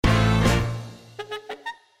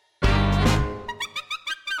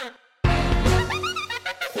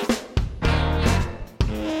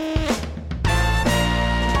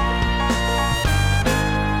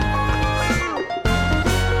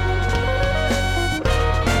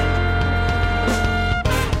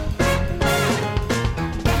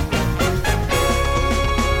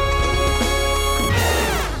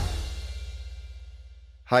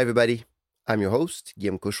Hi everybody, I'm your host,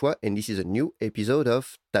 Guillaume Cauchois, and this is a new episode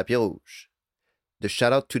of Tapis Rouge. The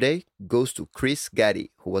shout out today goes to Chris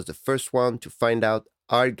Gaddy, who was the first one to find out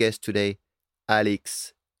our guest today,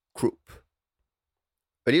 Alix CROOP.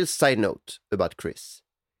 A little side note about Chris.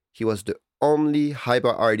 He was the only high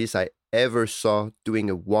bar artist I ever saw doing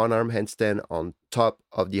a one-arm handstand on top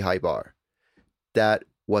of the high bar. That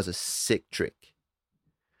was a sick trick.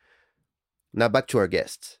 Now back to our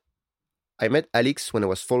guest. I met Alix when I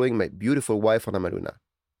was following my beautiful wife on Amaluna.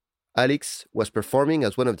 Alix was performing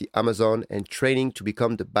as one of the Amazon and training to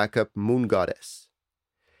become the backup moon goddess.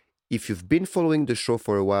 If you've been following the show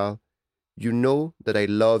for a while, you know that I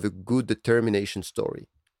love a good determination story.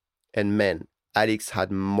 And man, Alix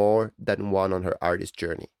had more than one on her artist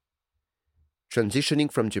journey.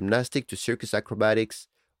 Transitioning from gymnastic to circus acrobatics,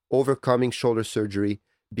 overcoming shoulder surgery,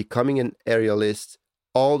 becoming an aerialist,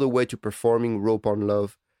 all the way to performing Rope on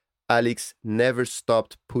Love, Alix never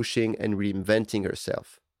stopped pushing and reinventing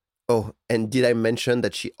herself. Oh, and did I mention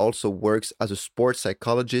that she also works as a sports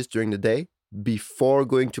psychologist during the day before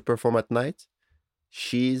going to perform at night?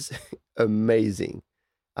 She's amazing.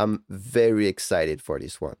 I'm very excited for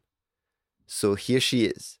this one. So here she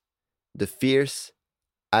is, the fierce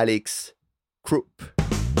Alix CROOP.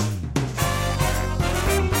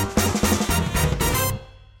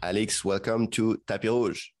 Alix, welcome to Tapis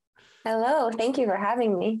Rouge. Hello, thank you for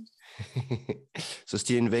having me. So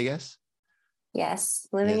still in Vegas? Yes,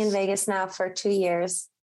 living in Vegas now for 2 years.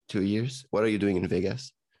 2 years? What are you doing in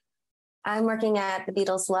Vegas? I'm working at the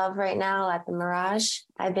Beatles Love right now at the Mirage.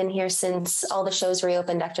 I've been here since all the shows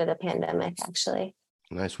reopened after the pandemic, actually.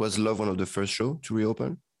 Nice. Was Love one of the first shows to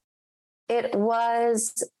reopen? It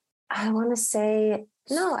was, I want to say,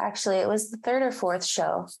 no, actually, it was the third or fourth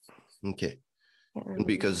show. Okay.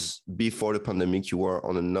 Because before the pandemic, you were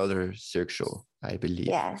on another Cirque show, I believe.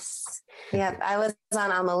 Yes. Yep. I was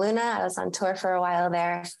on Amaluna. I was on tour for a while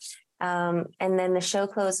there. And then the show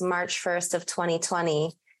closed March 1st of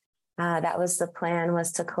 2020. That was the plan,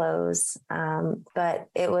 was to close. But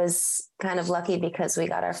it was kind of lucky because we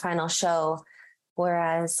got our final show,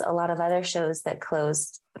 whereas a lot of other shows that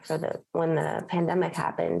closed when the pandemic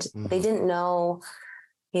happened, they didn't know,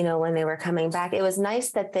 when they were coming back. It was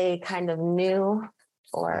nice that they kind of knew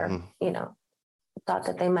or, thought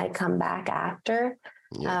that they might come back after.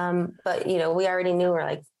 Yeah. But, we already knew we're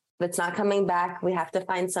like, it's not coming back. We have to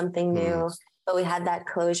find something new. But we had that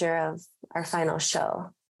closure of our final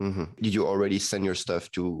show. Did you already send your stuff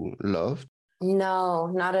to Love? No,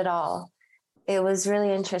 not at all. It was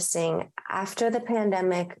really interesting. After the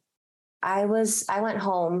pandemic, I went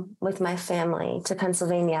home with my family to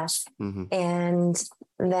Pennsylvania. And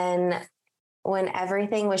then when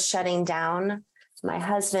everything was shutting down, my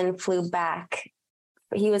husband flew back.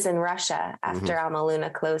 He was in Russia after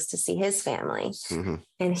Amaluna closed to see his family.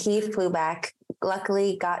 And he flew back,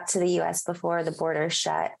 luckily got to the US before the borders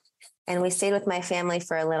shut. And we stayed with my family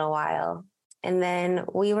for a little while. And then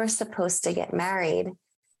we were supposed to get married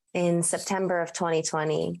in September of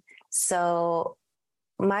 2020. So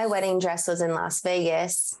my wedding dress was in Las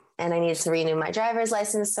Vegas and I needed to renew my driver's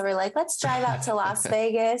license. So we're like, let's drive out to Las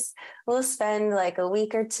Vegas. We'll spend like a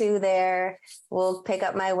week or two there. We'll pick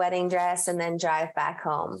up my wedding dress and then drive back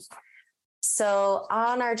home. So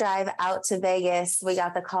on our drive out to Vegas, we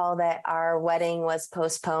got the call that our wedding was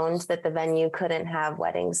postponed, that the venue couldn't have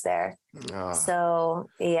weddings there.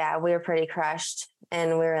 So yeah, we were pretty crushed.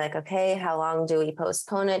 And we were like, okay, how long do we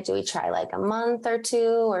postpone it? Do we try like a month or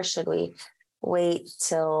two, or should we wait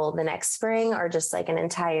till the next spring, or just like an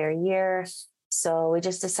entire year? So we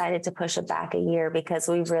just decided to push it back a year because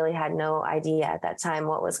we really had no idea at that time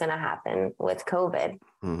what was going to happen with COVID.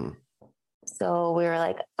 So we were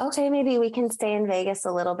like, okay, maybe we can stay in Vegas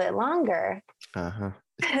a little bit longer.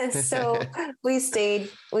 So we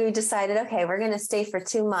decided, okay, we're going to stay for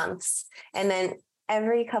 2 months. And then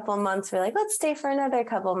every couple months, we're like, let's stay for another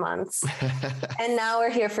couple months. And now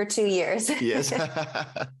we're here for 2 years. Yes.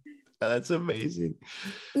 That's amazing.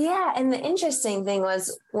 Yeah. And the interesting thing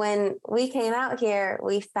was when we came out here,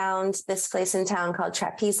 we found this place in town called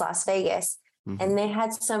Trapeze Las Vegas. And they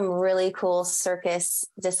had some really cool circus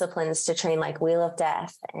disciplines to train, like Wheel of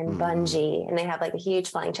Death and bungee. And they have like a huge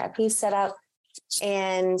flying trapeze set up.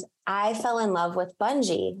 And I fell in love with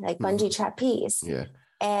bungee, like bungee trapeze. Yeah.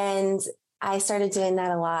 And I started doing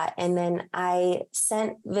that a lot. And then I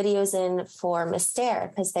sent videos in for Mystere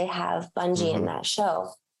because they have bungee in that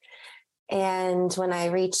show. And when I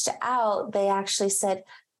reached out, they actually said,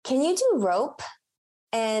 can you do rope?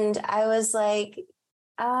 And I was like,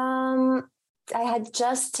 I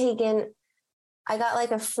got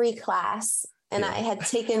like a free class and I had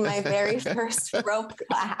taken my very first rope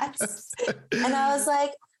class. And I was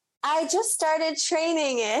like, I just started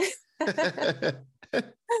training it.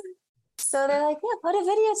 So they're like, yeah, put a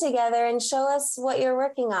video together and show us what you're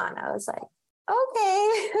working on. I was like,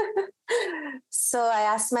 okay. So I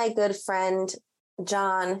asked my good friend,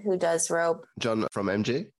 John, who does rope. John from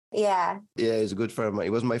MJ? Yeah. Yeah, he's a good friend of mine. He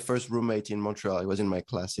was my first roommate in Montreal. He was in my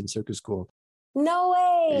class in Cirque school. No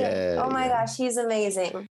way. Yeah. Oh my gosh, he's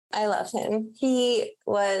amazing. I love him. He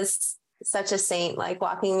was such a saint, like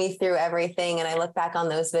walking me through everything. And I look back on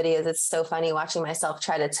those videos. It's so funny watching myself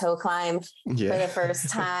try to toe climb for the first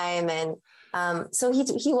time. And so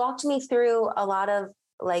he walked me through a lot of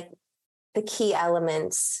like the key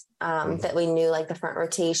elements that we knew, like the front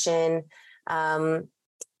rotation,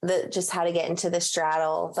 just how to get into the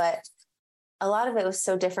straddle. But a lot of it was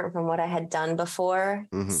so different from what I had done before.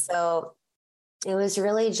 So it was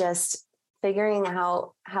really just figuring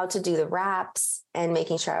out how to do the wraps and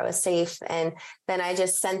making sure I was safe. And then I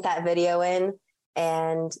just sent that video in,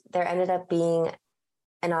 and there ended up being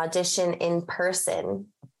an audition in person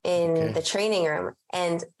in the training room.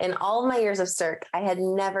 And in all of my years of Cirque, I had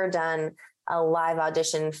never done a live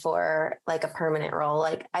audition for like a permanent role.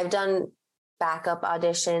 Like I've done backup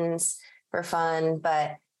auditions for fun,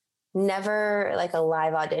 but never like a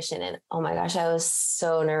live audition. And oh my gosh, I was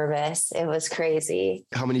so nervous. It was crazy.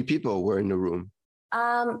 How many people were in the room?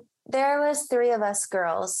 There was 3 of us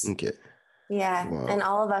girls. Okay. Yeah. Wow. And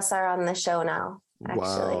all of us are on the show now,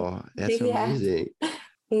 actually. Wow. That's amazing.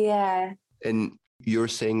 Yeah. And you're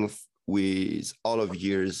saying with all of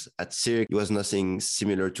years at Cirque, it was nothing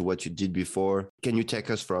similar to what you did before. Can you take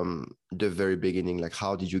us from the very beginning? Like,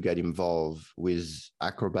 how did you get involved with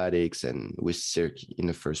acrobatics and with Cirque in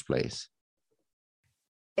the first place?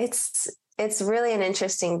 It's really an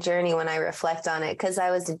interesting journey when I reflect on it, because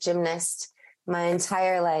I was a gymnast my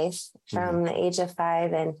entire life from the age of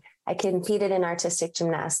 5, and I competed in artistic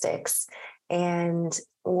gymnastics. And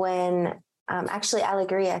when actually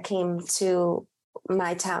Alegria came to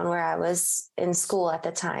my town where I was in school at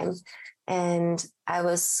the time, and I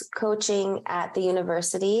was coaching at the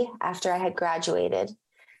university after I had graduated.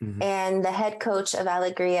 And the head coach of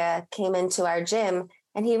Alegria came into our gym,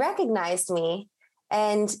 and he recognized me,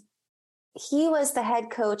 and he was the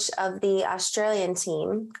head coach of the Australian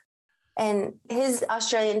team. And his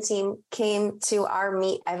Australian team came to our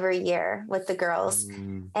meet every year with the girls.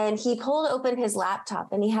 And he pulled open his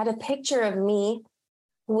laptop, and he had a picture of me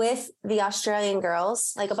with the Australian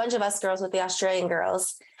girls, like a bunch of us girls with the Australian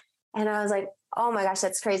girls. And I was like, oh my gosh,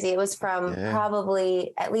 that's crazy. It was from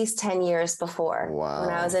probably at least 10 years before when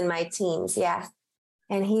I was in my teens. Yeah.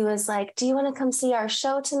 And he was like, do you want to come see our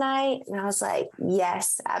show tonight? And I was like,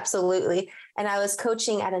 yes, absolutely. And I was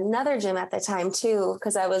coaching at another gym at the time too,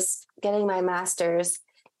 because I was getting my master's,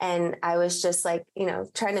 and I was just like,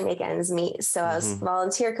 trying to make ends meet. So I was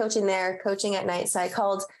volunteer coaching there, coaching at night. So I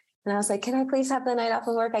called, and I was like, can I please have the night off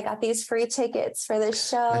of work? I got these free tickets for this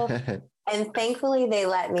show. And thankfully they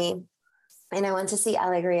let me. And I went to see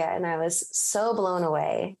Alegria, and I was so blown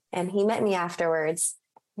away. And he met me afterwards,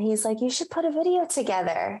 and he's like, you should put a video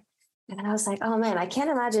together. And I was like, oh man, I can't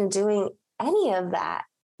imagine doing any of that.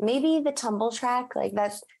 Maybe the tumble track, like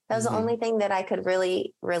that was the only thing that I could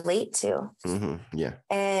really relate to. Yeah.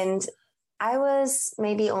 And I was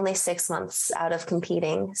maybe only 6 months out of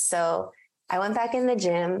competing. So I went back in the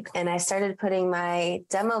gym, and I started putting my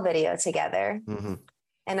demo video together,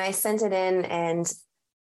 and I sent it in, and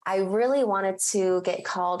I really wanted to get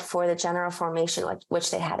called for the general formation,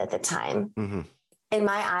 which they had at the time. In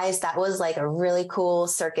my eyes, that was like a really cool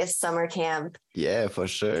circus summer camp. Yeah, for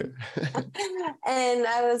sure. And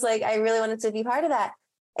I was like, I really wanted to be part of that.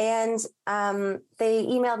 And they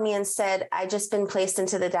emailed me and said, I just been placed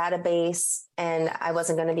into the database, and I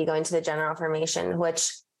wasn't going to be going to the general formation,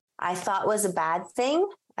 which I thought was a bad thing.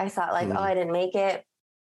 I thought like, oh, I didn't make it.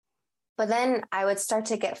 But then I would start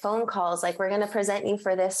to get phone calls like, we're going to present you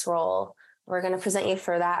for this role. We're going to present you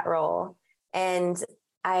for that role. And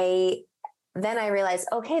I realized,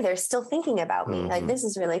 okay, they're still thinking about me. Like, this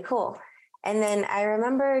is really cool. And then I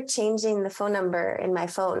remember changing the phone number in my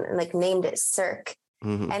phone and like named it Cirque.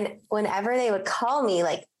 And whenever they would call me,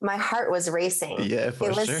 like my heart was racing. Yeah,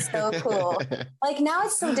 for sure. It was so cool. Like now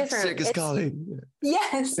it's so different. Cirque is calling.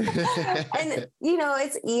 Yes. And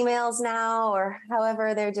it's emails now or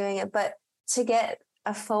however they're doing it. But to get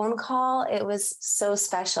a phone call, it was so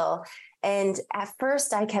special. And at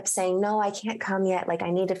first I kept saying, no, I can't come yet. Like I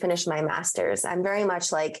need to finish my master's. I'm very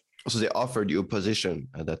much like. So they offered you a position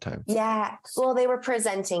at that time? Yeah. Well, they were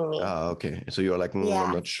presenting me. Oh, okay. So you're like, I'm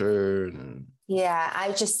not sure. Yeah,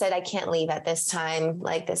 I just said, I can't leave at this time.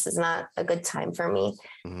 Like, this is not a good time for me.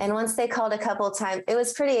 Mm-hmm. And once they called a couple of times, it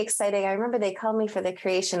was pretty exciting. I remember they called me for the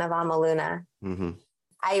creation of Amaluna. Mm-hmm.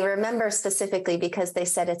 I remember specifically because they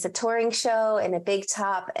said it's a touring show and a big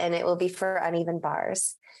top and it will be for uneven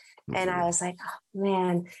bars. Mm-hmm. And I was like, oh,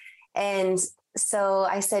 man. And so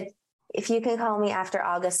I said, if you can call me after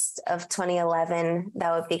August of 2011,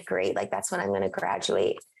 that would be great. Like, that's when I'm going to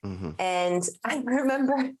graduate. Mm-hmm. And I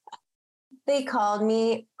remember they called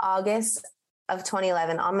me August of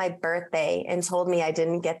 2011 on my birthday and told me I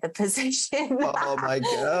didn't get the position. Oh my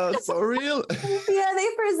God, for real? Yeah, they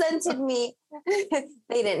presented me.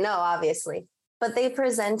 They didn't know, obviously, but they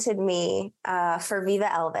presented me for Viva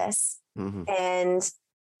Elvis. Mm-hmm. And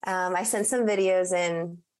I sent some videos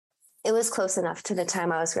in. It was close enough to the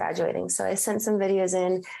time I was graduating. So I sent some videos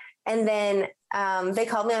in, and then they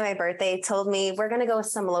called me on my birthday, told me, we're going to go with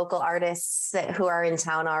some local artists who are in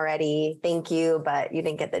town already. Thank you, but you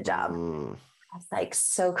didn't get the job. I was like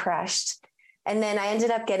so crushed. And then I ended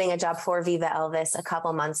up getting a job for Viva Elvis a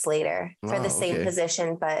couple months later for the same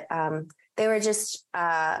position. But they were just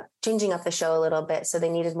changing up the show a little bit. So they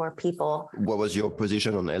needed more people. What was your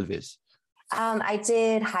position on Elvis? I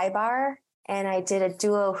did high bar. And I did a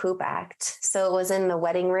duo hoop act. So it was in the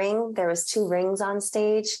wedding ring. There was 2 rings on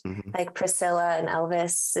stage, mm-hmm. like Priscilla and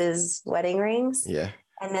Elvis's wedding rings. Yeah.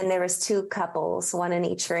 And then there was 2 couples, 1 in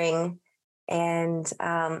each ring. And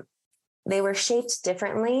they were shaped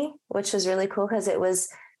differently, which was really cool because it was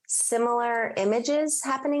similar images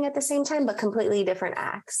happening at the same time, but completely different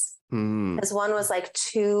acts. Because one was like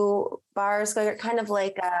 2 bars going, kind of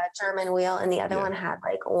like a German wheel, and the other one had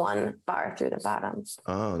like 1 bar through the bottom.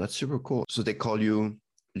 Oh, that's super cool. So they call you,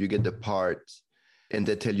 you get the part, and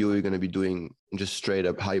they tell you you're going to be doing just straight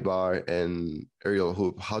up high bar and aerial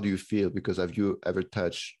hoop. How do you feel? Because have you ever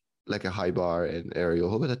touched like a high bar and aerial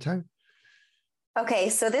hoop at that time? Okay,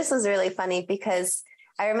 so this was really funny because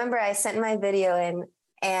I remember I sent my video in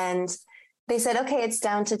and they said, okay, it's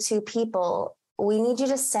down to 2 people. We need you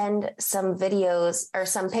to send some videos or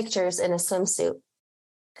some pictures in a swimsuit.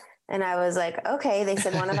 And I was like, okay. They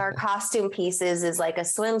said one of our costume pieces is like a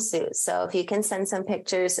swimsuit. So if you can send some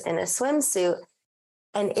pictures in a swimsuit.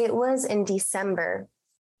 And it was in December.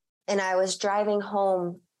 And I was driving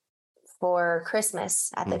home for Christmas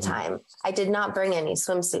at the time. I did not bring any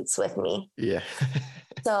swimsuits with me. Yeah.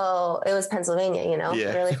 So it was Pennsylvania,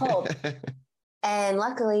 really cold. And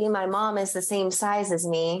luckily, my mom is the same size as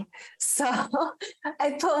me. So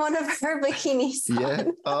I put one of her bikinis on. Yeah.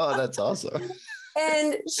 Oh, that's awesome.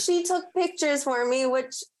 And she took pictures for me,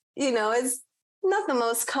 which, is not the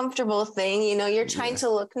most comfortable thing. You're trying to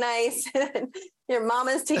look nice. And your mom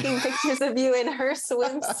is taking pictures of you in her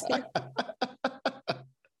swimsuit.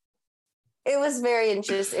 It was very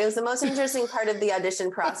interesting. It was the most interesting part of the audition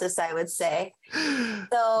process, I would say.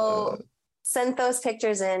 So sent those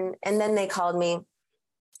pictures in, and then they called me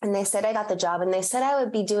and they said I got the job, and they said I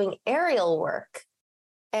would be doing aerial work.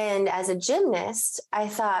 And as a gymnast, I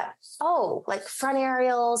thought, oh, like front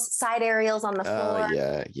aerials, side aerials on the floor.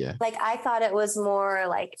 Yeah. Like I thought it was more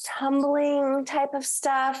like tumbling type of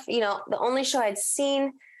stuff. The only show I'd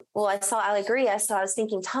seen, I saw Alegria, so I was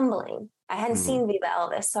thinking tumbling. I hadn't seen Viva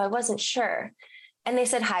Elvis, so I wasn't sure. And they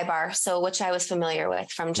said high bar, so which I was familiar with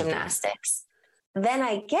from gymnastics. Then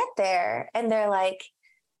I get there and they're like,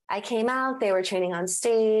 I came out, they were training on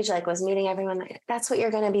stage, like was meeting everyone. Like, that's what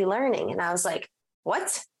you're going to be learning. And I was like,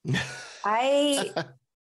 what? I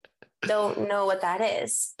don't know what that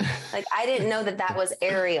is. Like, I didn't know that was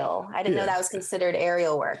aerial. I didn't know that was considered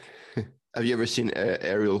aerial work. Have you ever seen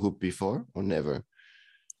aerial hoop before or never?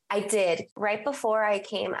 I did. Right before I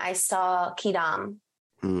came, I saw Kidam.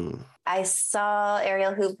 I saw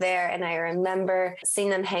aerial hoop there, and I remember seeing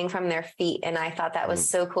them hang from their feet, and I thought that was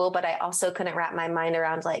so cool, but I also couldn't wrap my mind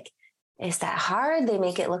around, like, is that hard? They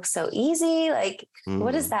make it look so easy. Like,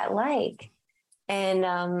 what is that like?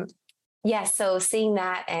 And so seeing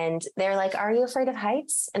that, and they're like, are you afraid of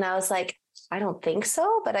heights? And I was like, I don't think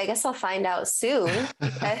so, but I guess I'll find out soon.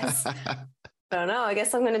 I don't know. I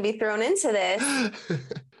guess I'm going to be thrown into this.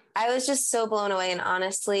 I was just so blown away. And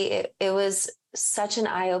honestly, it was such an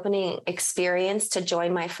eye-opening experience to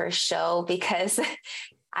join my first show because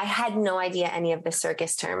I had no idea any of the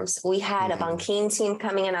circus terms. We had a banquine team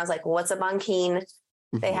coming in. I was like, what's a banquine?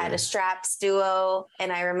 They had a straps duo.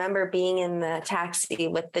 And I remember being in the taxi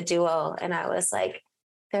with the duo. And I was like,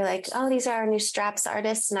 they're like, oh, these are our new straps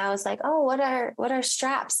artists. And I was like, oh, what are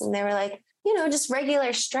straps? And they were like, just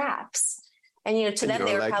regular straps. And, to them,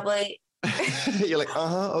 they were like, probably, You're like,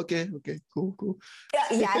 okay, cool.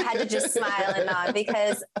 Yeah, I had to just smile and nod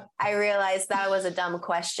because I realized that was a dumb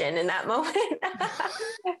question in that moment.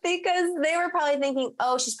 Because they were probably thinking,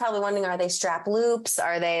 oh, she's probably wondering, are they strap loops?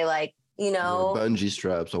 Are they like, bungee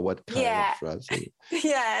straps, or what kind of straps?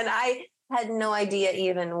 Yeah. And I had no idea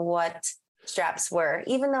even what straps were.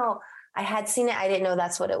 Even though I had seen it, I didn't know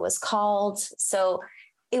that's what it was called. So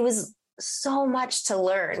it was so much to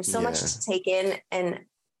learn, so much to take in. And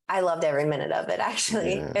I loved every minute of it,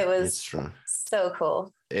 actually. It was so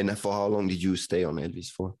cool. And for how long did you stay on Elvis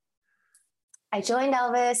for? I joined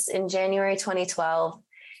Elvis in January 2012.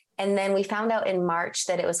 And then we found out in March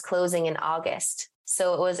that it was closing in August.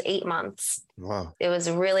 So it was 8 months. Wow. It was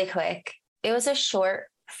really quick. It was a short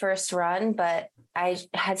first run, but I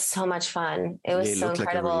had so much fun. It was so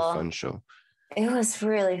incredible. Like a really fun show. It was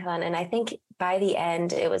really fun. And I think by the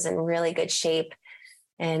end, it was in really good shape.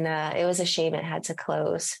 And it was a shame it had to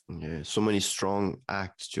close. Yeah, so many strong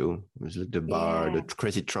acts too. It was like the bar, the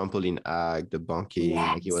crazy trampoline act, the bunking.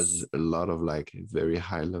 Yes. Like it was a lot of like very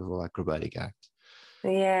high level acrobatic acts.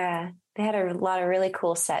 Yeah, they had a lot of really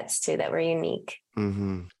cool sets too that were unique.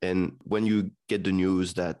 Mm-hmm. And when you get the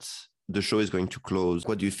news that the show is going to close,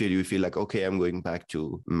 what do you feel? You feel like, okay, I'm going back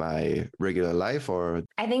to my regular life? Or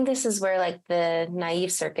I think this is where like the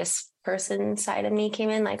naive circus person side of me came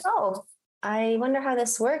in, like, oh, I wonder how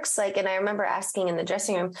this works. Like, and I remember asking in the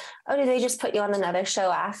dressing room, oh, do they just put you on another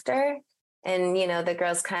show after? And, the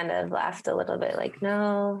girls kind of laughed a little bit like,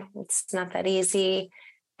 no, it's not that easy.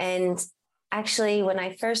 And actually, when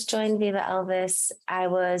I first joined Viva Elvis, I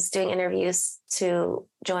was doing interviews to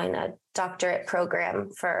join a doctorate program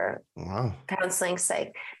for counseling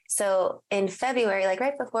psych. So in February, like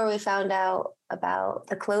right before we found out about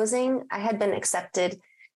the closing, I had been accepted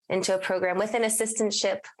into a program with an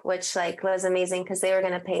assistantship, which like was amazing because they were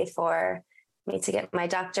going to pay for me to get my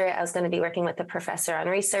doctorate. I was going to be working with the professor on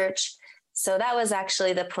research. So that was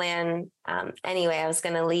actually the plan. Anyway, I was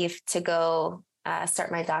going to leave to go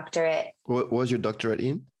start my doctorate. What was your doctorate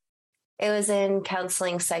in? It was in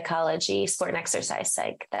counseling psychology, sport and exercise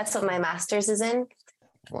psych. That's what my master's is in.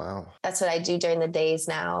 Wow. That's what I do during the days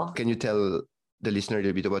now. Can you tell the listener a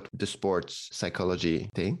little bit about the sports psychology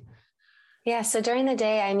thing? Yeah. So during the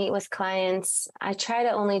day, I meet with clients. I try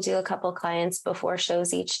to only do a couple clients before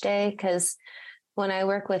shows each day because when I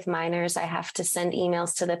work with minors, I have to send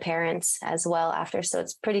emails to the parents as well after. So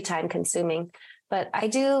it's pretty time consuming. But I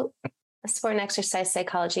do sport and exercise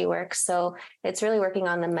psychology work. So it's really working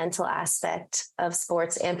on the mental aspect of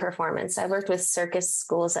sports and performance. I worked with circus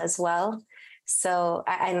schools as well. So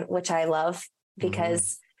which I love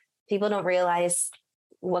because people don't realize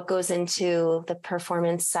what goes into the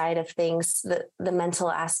performance side of things, the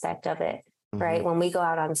mental aspect of it, right? When we go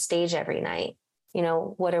out on stage every night,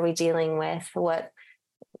 what are we dealing with?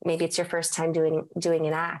 Maybe it's your first time doing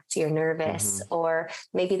an act, you're nervous, or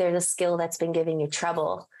maybe there's a skill that's been giving you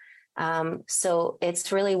trouble. So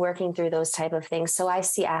it's really working through those type of things. So I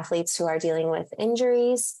see athletes who are dealing with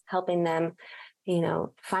injuries, helping them,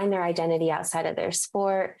 find their identity outside of their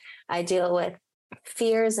sport. I deal with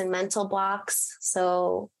fears and mental blocks.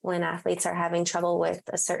 So when athletes are having trouble with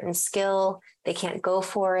a certain skill, they can't go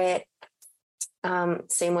for it.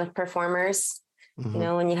 Same with performers.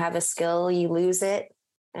 When you have a skill, you lose it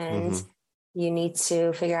and you need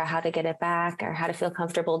to figure out how to get it back or how to feel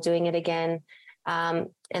comfortable doing it again. And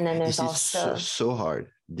then there's also so hard.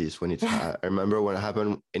 When it's I remember when it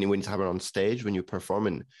happened, and when it's happened on stage, when you perform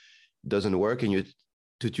and it doesn't work, and you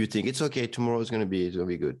think it's okay, tomorrow it's gonna be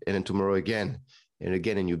good, and then tomorrow again and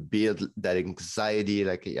again, and you build that anxiety.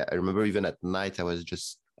 Like I remember even at night, I was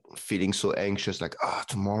just feeling so anxious, like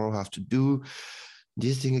tomorrow I have to do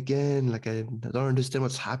this thing again. Like I don't understand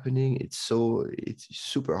what's happening. It's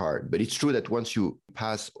super hard, but it's true that once you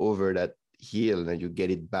pass over that heal and you get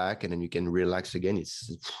it back and then you can relax again, it's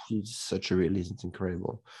such a release. It's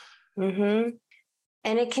incredible.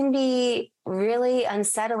 And it can be really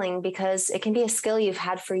unsettling because it can be a skill you've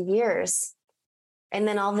had for years and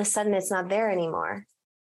then all of a sudden it's not there anymore,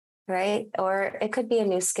 right? Or it could be a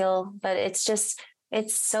new skill, but it's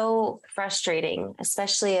so frustrating,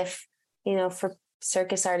 especially if, for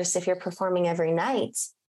circus artists, if you're performing every night,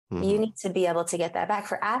 you need to be able to get that back.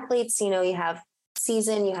 For athletes, you have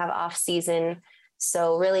season, you have off season.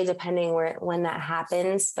 So really depending when that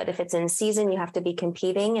happens, but if it's in season, you have to be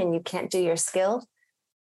competing and you can't do your skill.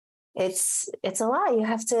 It's a lot. You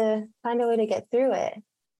have to find a way to get through it.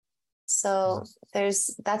 So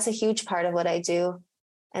that's a huge part of what I do.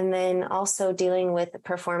 And then also dealing with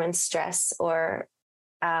performance stress or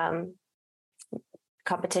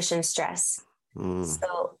competition stress.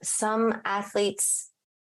 So some athletes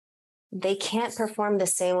they can't perform the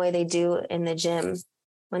same way they do in the gym.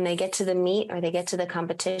 When they get to the meet or they get to the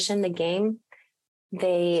competition, the game,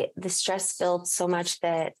 the stress builds so much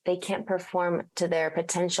that they can't perform to their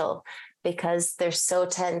potential because they're so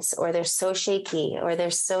tense or they're so shaky or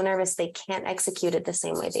they're so nervous they can't execute it the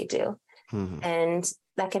same way they do. And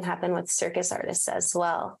that can happen with circus artists as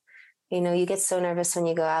well. You know, you get so nervous when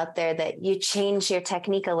you go out there that you change your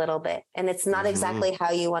technique a little bit and it's not exactly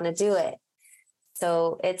how you want to do it.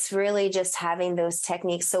 So it's really just having those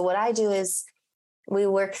techniques. So what I do is we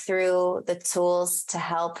work through the tools to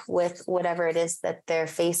help with whatever it is that they're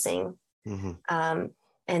facing.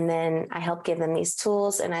 And then I help give them these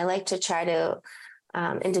tools, and I like to try to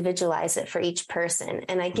individualize it for each person.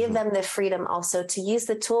 And I give them the freedom also to use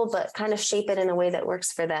the tool, but kind of shape it in a way that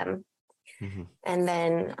works for them. And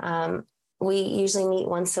then we usually meet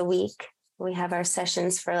once a week. We have our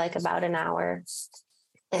sessions for like about an hour,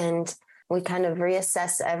 and we kind of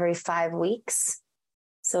reassess every 5 weeks.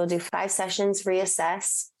 So we'll do 5 sessions,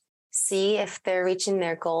 reassess, see if they're reaching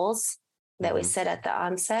their goals that we set at the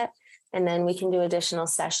onset. And then we can do additional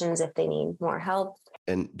sessions if they need more help.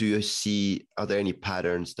 And are there any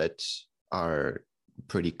patterns that are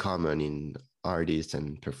pretty common in artists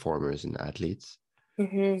and performers and athletes?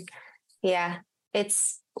 Yeah,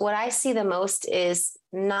 it's what I see the most is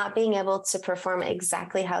not being able to perform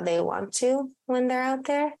exactly how they want to when they're out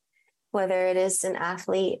there, whether it is an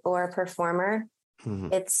athlete or a performer.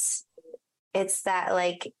 It's that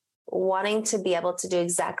like wanting to be able to do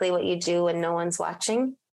exactly what you do when no one's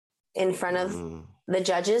watching in front of the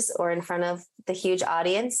judges or in front of the huge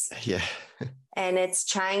audience. Yeah. And it's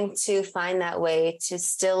trying to find that way to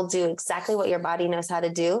still do exactly what your body knows how to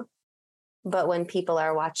do, but when people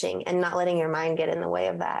are watching, and not letting your mind get in the way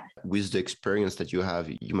of that. With the experience that you have,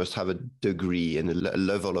 you must have a degree and a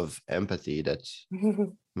level of empathy that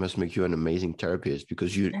must make you an amazing therapist,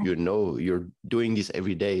 because you know you're doing this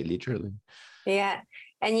every day, literally. Yeah.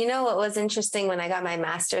 And you know what was interesting when I got my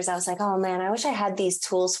master's, I was like, oh man, I wish I had these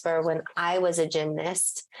tools for when I was a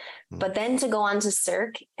gymnast. But then to go on to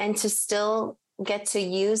Cirque and to still get to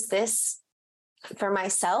use this for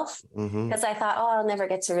myself, because I thought, oh, I'll never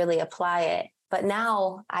get to really apply it. But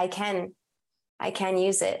now I can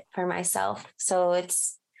use it for myself. So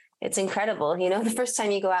it's incredible. You know, the first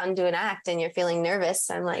time you go out and do an act and you're feeling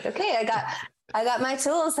nervous, I'm like, okay, I got my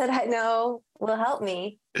tools that I know will help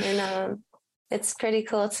me. And it's pretty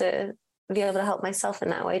cool to be able to help myself in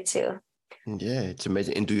that way too. Yeah, it's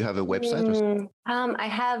amazing. And do you have a website?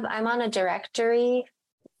 I'm on a directory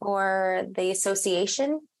for the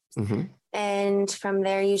association. And from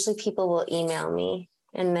there, usually people will email me,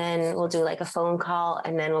 and then we'll do like a phone call,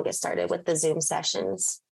 and then we'll get started with the Zoom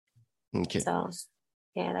sessions. Okay. So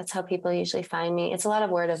yeah, that's how people usually find me. It's a lot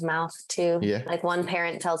of word of mouth too. Yeah. Like one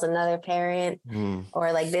parent tells another parent,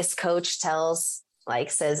 or like this coach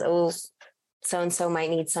says, oh, so-and-so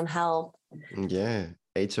might need some help. Yeah,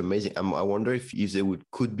 it's amazing. I wonder if there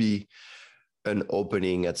could be an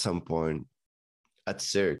opening at some point at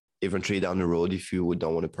Cirque, eventually down the road, if you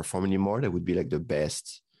don't want to perform anymore. That would be like the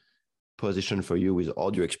best position for you with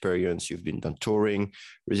all your experience. You've been done touring,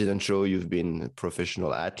 residential, you've been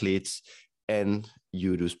professional athletes, and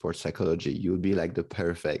you do sports psychology. You would be like the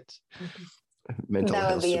perfect mental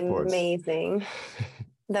health support. That would be amazing.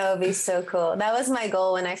 That would be so cool. That was my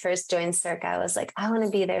goal when I first joined Cirque. I was like, I want to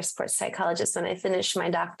be their sports psychologist when I finish my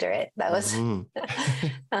doctorate. That was,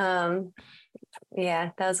 that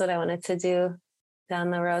was what I wanted to do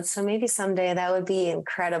down the road. So maybe someday that would be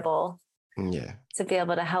incredible. Yeah. To be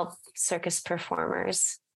able to help circus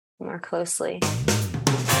performers more closely.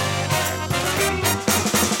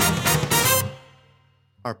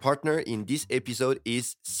 Our partner in this episode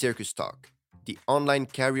is Circus Talk, the online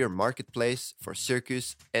career marketplace for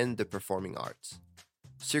circus and the performing arts.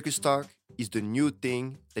 Circus Talk is the new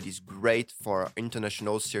thing that is great for our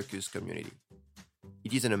international circus community.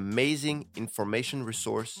 It is an amazing information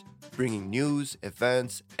resource bringing news,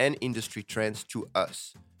 events, and industry trends to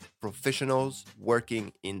us, professionals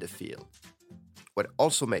working in the field. What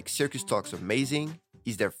also makes Circus Talks amazing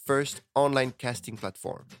is their first online casting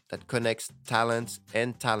platform that connects talents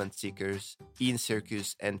and talent seekers in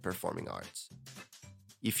circus and performing arts.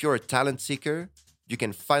 If you're a talent seeker, you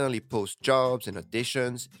can finally post jobs and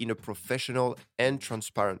auditions in a professional and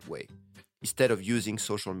transparent way, instead of using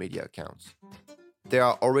social media accounts. There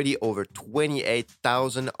are already over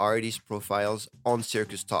 28,000 artist profiles on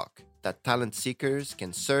Circus Talk that talent seekers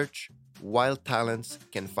can search, while talents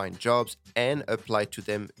can find jobs and apply to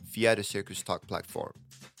them via the Circus Talk platform.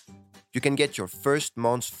 You can get your first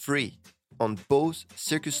month free on both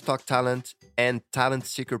Circus Talk Talent and Talent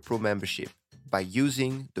Seeker Pro membership by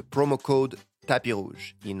using the promo code tapis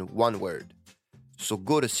rouge in one word. So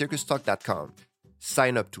go to circustalk.com,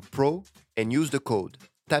 sign up to Pro, and use the code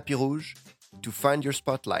tapis rouge to find your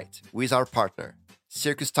spotlight with our partner,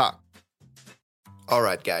 Circus Talk. All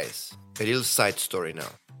right, guys, a little side story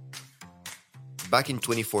now. Back in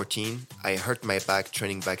 2014, I hurt my back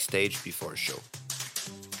training backstage before a show.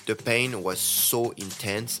 The pain was so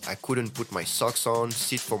intense, I couldn't put my socks on,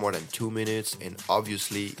 sit for more than 2 minutes, and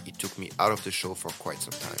obviously it took me out of the show for quite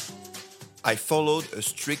some time. I followed a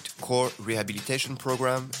strict core rehabilitation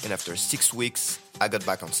program, and after 6 weeks, I got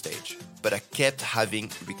back on stage. But I kept having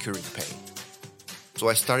recurring pain. So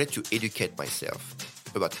I started to educate myself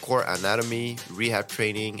about core anatomy, rehab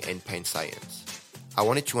training, and pain science. I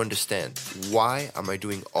wanted to understand, why am I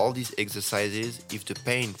doing all these exercises if the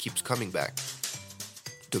pain keeps coming back?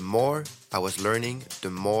 The more I was learning, the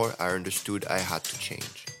more I understood I had to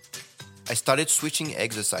change. I started switching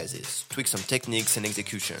exercises, tweaked some techniques and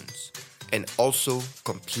executions, and also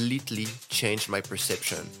completely changed my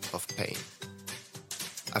perception of pain.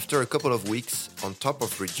 After a couple of weeks, on top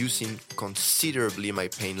of reducing considerably my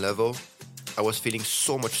pain level, I was feeling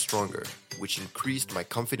so much stronger, which increased my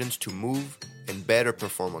confidence to move and better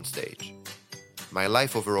perform on stage. My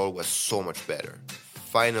life overall was so much better.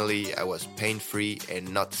 Finally, I was pain-free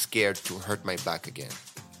and not scared to hurt my back again.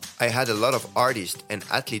 I had a lot of artists and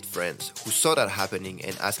athlete friends who saw that happening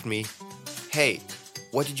and asked me, "Hey,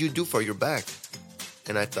 what did you do for your back?"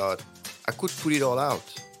 And I thought, I could put it all out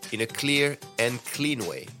in a clear and clean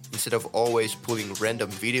way, instead of always pulling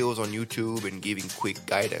random videos on YouTube and giving quick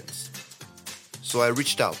guidance. So I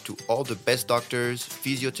reached out to all the best doctors,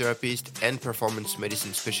 physiotherapists, and performance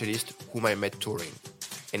medicine specialists whom I met touring,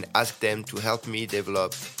 and asked them to help me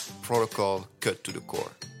develop Protocol Cut to the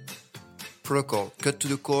Core. Protocol Cut to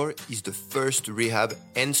the Core is the first rehab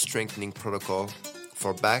and strengthening protocol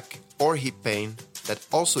for back or hip pain that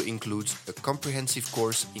also includes a comprehensive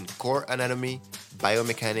course in core anatomy,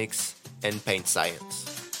 biomechanics, and pain science.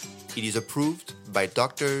 It is approved by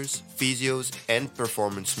doctors, physios, and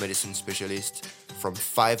performance medicine specialists from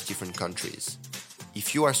 5 different countries.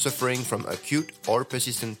 If you are suffering from acute or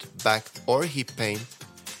persistent back or hip pain,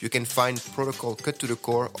 you can find Protocol Cut to the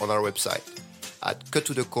Core on our website at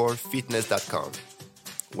cuttothecorefitness.com.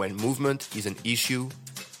 When movement is an issue,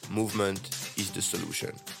 movement is the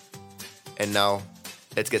solution. And now,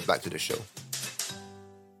 let's get back to the show.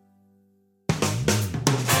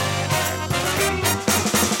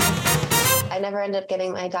 I never ended up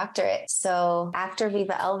getting my doctorate. So after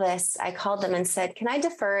Viva Elvis, I called them and said, "Can I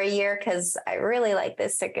defer a year? Because I really like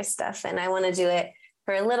this circus stuff and I want to do it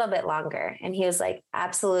for a little bit longer." And he was like,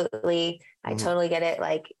 "Absolutely. I totally get it."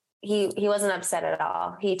 Like he wasn't upset at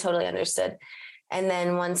all. He totally understood. And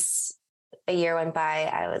then once a year went by,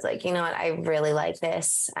 I was like, you know what? I really like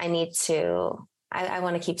this. I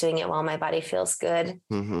want to keep doing it while my body feels good.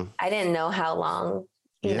 I didn't know how long,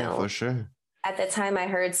 you know. For sure. At the time, I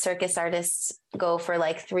heard circus artists go for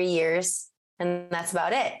like 3 years, and that's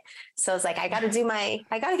about it. So it's like, I got to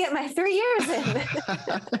get my 3 years in.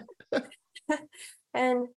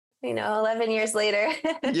 And, 11 years later.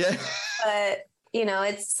 Yeah. But,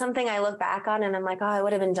 it's something I look back on and I'm like, oh, I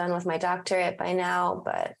would have been done with my doctorate by now,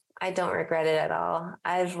 but I don't regret it at all.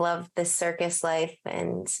 I've loved this circus life,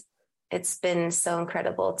 and it's been so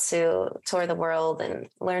incredible to tour the world and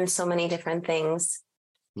learn so many different things.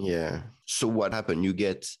 Yeah. So what happened? You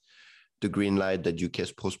get the green light that you can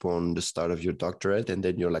postpone the start of your doctorate, and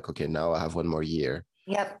then you're like, okay, now I have 1 more year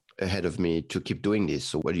ahead of me to keep doing this.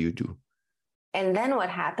 So what do you do? And then what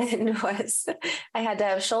happened was I had to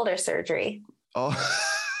have shoulder surgery. Oh.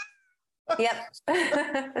 Yep.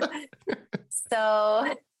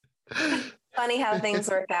 So funny how things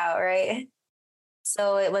work out, right?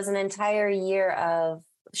 So it was an entire year of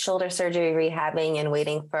shoulder surgery, rehabbing, and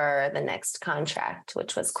waiting for the next contract,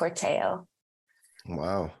 which was Corteo.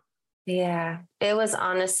 Wow. Yeah. It was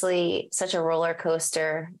honestly such a roller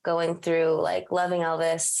coaster going through, like, loving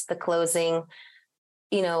Elvis, the closing.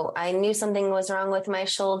 I knew something was wrong with my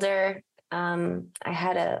shoulder. On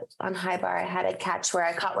high bar, I had a catch where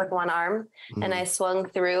I caught with one arm and I swung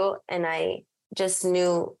through, and I just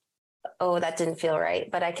knew, oh, that didn't feel right.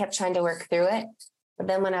 But I kept trying to work through it. But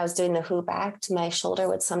then when I was doing the hoop act, my shoulder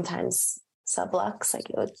would sometimes sublux, like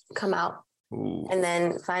it would come out. Ooh. And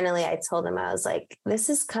then finally I told him, I was like, this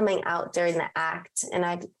is coming out during the act. And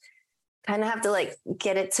I'd kind of have to like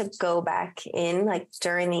get it to go back in like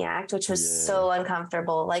during the act, which was so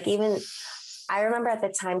uncomfortable. Like, even I remember at the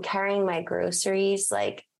time carrying my groceries,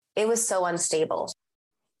 like it was so unstable,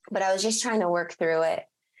 but I was just trying to work through it.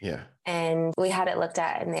 Yeah. And we had it looked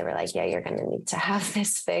at and they were like, yeah, you're going to need to have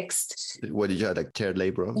this fixed. What did you have, like teared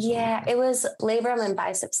labrum? Yeah, it was labrum and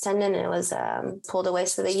biceps tendon. And it was pulled away.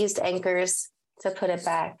 So they used anchors to put it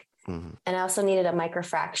back. Mm-hmm. And I also needed a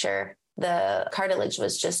microfracture. The cartilage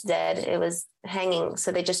was just dead. It was hanging.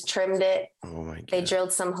 So they just trimmed it. Oh my God. They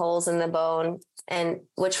drilled some holes in the bone and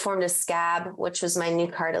which formed a scab, which was my new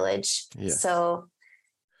cartilage. Yeah. So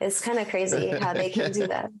it's kind of crazy how they can do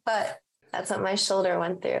that. But that's what my shoulder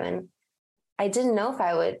went through. And I didn't know if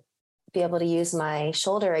I would be able to use my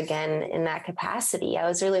shoulder again in that capacity. I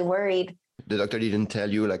was really worried. The doctor didn't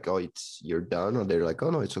tell you like, oh, you're done, or they're like,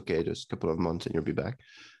 oh no, it's okay. Just a couple of months and you'll be back.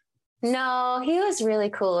 No, he was really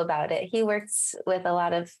cool about it. He works with a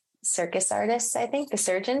lot of circus artists, I think, the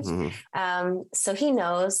surgeons. Mm-hmm. So he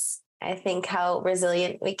knows, I think, how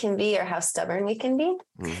resilient we can be or how stubborn we can be.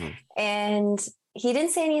 Mm-hmm. And he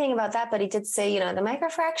didn't say anything about that, but he did say, the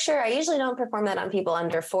microfracture, I usually don't perform that on people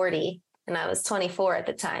under 40. And I was 24 at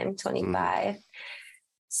the time, 25. Mm-hmm.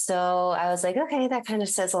 So I was like, okay, that kind of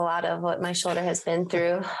says a lot of what my shoulder has been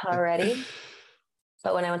through already.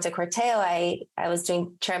 But when I went to Corteo, I was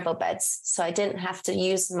doing trampo beds. So I didn't have to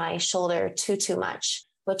use my shoulder too much,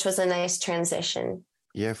 which was a nice transition.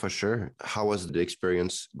 Yeah, for sure. How was the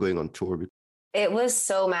experience going on tour? It was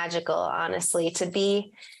so magical, honestly, to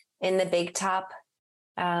be in the Big Top.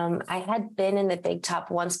 I had been in the Big Top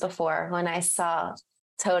once before when I saw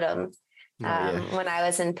Totem when I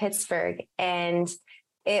was in Pittsburgh. And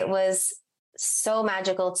it was so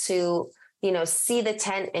magical to see the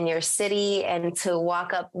tent in your city and to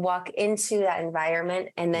walk into that environment.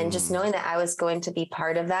 And then just knowing that I was going to be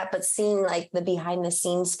part of that, but seeing like the behind the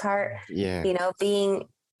scenes part, being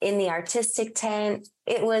in the artistic tent,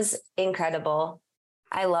 it was incredible.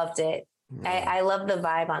 I loved it. I love the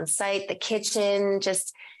vibe on site, the kitchen,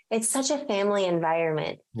 it's such a family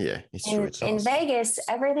environment. Yeah, it's true. It's awesome. In Vegas,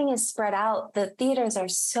 everything is spread out. The theaters are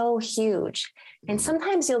so huge. And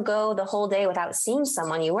sometimes you'll go the whole day without seeing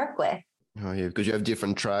someone you work with. Oh yeah, because you have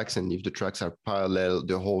different tracks, and if the tracks are parallel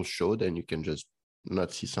the whole show, then you can just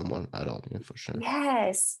not see someone at all. Yeah, for sure.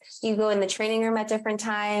 Yes. You go in the training room at different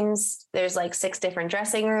times. There's like 6 different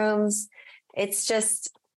dressing rooms. It's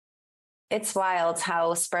wild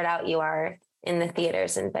how spread out you are in the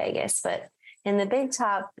theaters in Vegas. But in the Big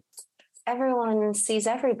Top, everyone sees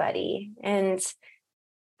everybody. And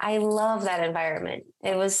I love that environment.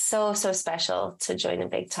 It was so special to join a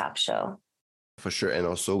Big Top show. For sure. And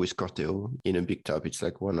also with Corteo in a Big Top, it's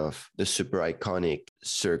like one of the super iconic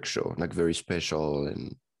Cirque show, like very special.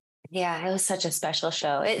 And yeah, it was such a special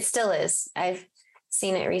show. It still is. I've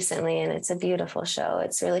seen it recently and it's a beautiful show.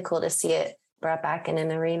 It's really cool to see it brought back in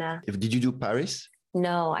an arena. Did you do Paris?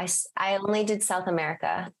 No, I only did South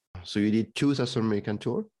America. So you did 2 South American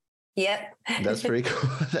tour? Yep. That's very cool.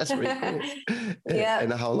 That's very cool. Yeah.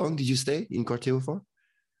 And how long did you stay in Corteo for?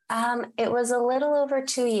 It was a little over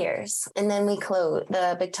 2 years, and then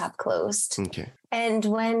the Big Top closed. Okay. And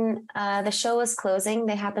when the show was closing,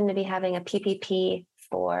 they happened to be having a PPP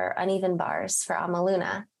for uneven bars for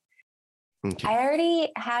Amaluna. Okay. I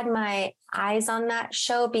already had my eyes on that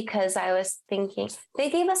show because I was thinking they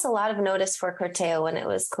gave us a lot of notice for Corteo when it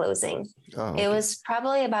was closing. Oh, okay. It was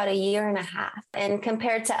probably about a year and a half. And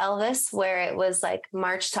compared to Elvis, where it was like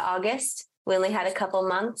March to August, we only had a couple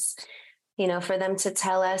months, for them to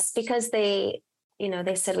tell us, because they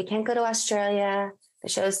said, we can't go to Australia. The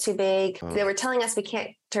show's too big. Oh. They were telling us we can't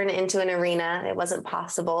turn it into an arena. It wasn't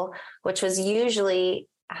possible, which was usually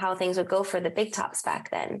how things would go for the Big Tops back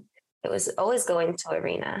then. It was always going to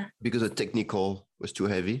arena. Because the technical was too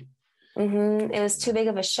heavy? Mm-hmm. It was too big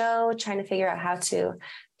of a show, trying to figure out how to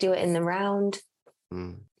do it in the round.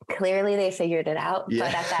 Clearly they figured it out. Yeah.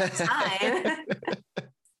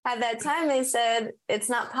 But at that time, they said it's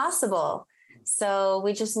not possible. So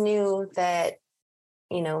we just knew that,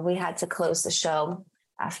 we had to close the show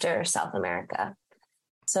after South America.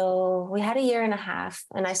 So we had a year and a half,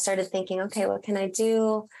 and I started thinking, okay, what can I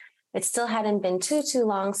do? It still hadn't been too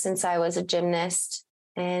long since I was a gymnast.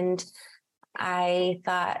 And I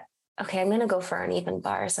thought, okay, I'm going to go for uneven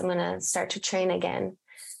bars. I'm going to start to train again.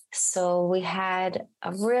 So we had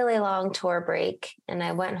a really long tour break, and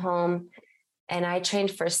I went home and I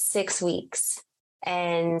trained for 6 weeks.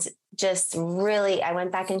 And just really, I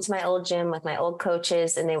went back into my old gym with my old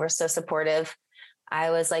coaches, and they were so supportive.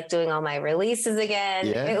 I was like doing all my releases again.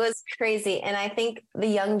 Yeah. It was crazy. And I think the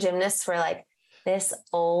young gymnasts were like, this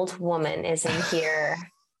old woman is in here,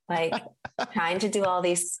 like trying to do all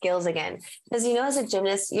these skills again. Because, as a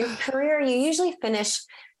gymnast, your career, you usually finish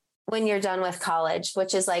when you're done with college,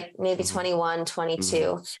 which is like maybe 21,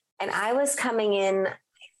 22. And I was coming in,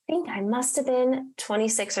 I think I must have been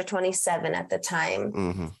 26 or 27 at the time.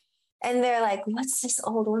 Mm-hmm. And they're like, what's this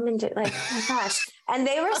old woman do? Like, oh my gosh. And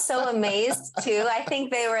they were so amazed too. I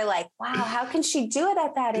think they were like, wow, how can she do it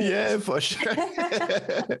at that age? Yeah, for sure.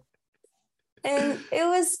 And it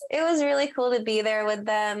was really cool to be there with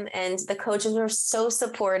them. And the coaches were so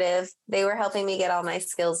supportive. They were helping me get all my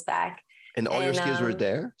skills back. And all your skills were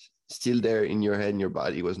there? Still there in your head and your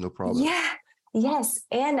body? It was no problem? Yeah. Yes.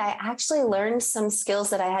 And I actually learned some skills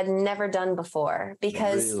that I had never done before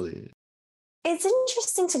because it's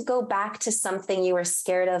interesting to go back to something you were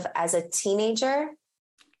scared of as a teenager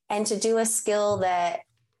and to do a skill that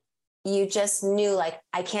you just knew, like,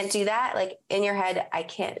 I can't do that. Like in your head, I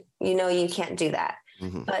can't, you can't do that.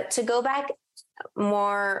 Mm-hmm. But to go back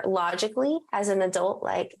more logically as an adult,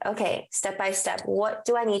 like, okay, step by step, what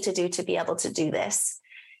do I need to do to be able to do this?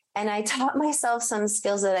 And I taught myself some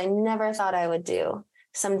skills that I never thought I would do.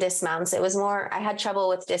 Some dismounts. It was more, I had trouble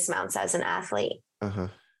with dismounts as an athlete. Uh-huh.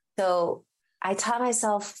 So I taught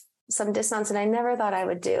myself some dismounts that I never thought I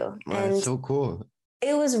would do. Wow, and that's so cool.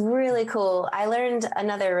 It was really cool. I learned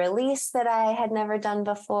another release that I had never done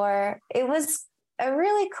before. It was a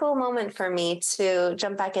really cool moment for me to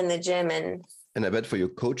jump back in the gym. And I bet for your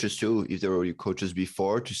coaches too, if they were your coaches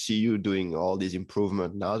before, to see you doing all these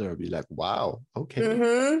improvement now, they'll be like, wow, okay.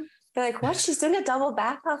 Mm-hmm. They're like, what? She's doing a double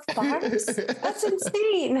back off bars? That's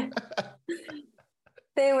insane.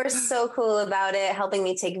 They were so cool about it, helping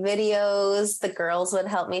me take videos. The girls would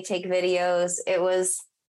help me take videos. It was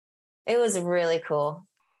really cool.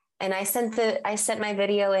 And I sent my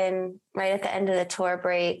video in right at the end of the tour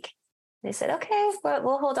break. They said, okay,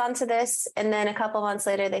 we'll hold on to this. And then a couple months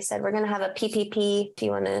later, they said, we're going to have a PPP. Do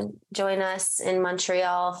you want to join us in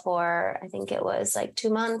Montreal for, I think it was like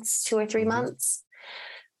 2 or 3 months.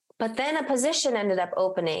 But then a position ended up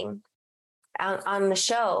opening on the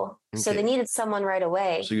show. Okay. So they needed someone right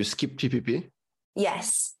away. So you skipped PPP?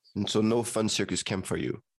 Yes. And so no fun circus camp for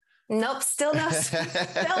you? Nope. Still no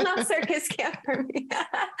circus camp for me.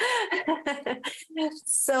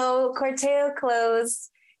 So Corteo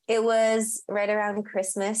closed. It was right around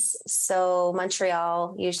Christmas. So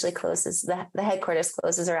Montreal usually closes, the headquarters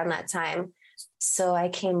closes around that time. So I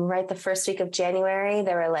came right the first week of January.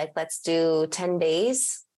 They were like, let's do 10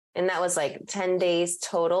 days. And that was like 10 days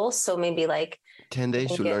total. So maybe like 10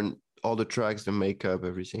 days to learn all the tracks, the makeup,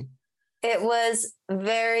 everything. It was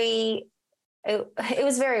very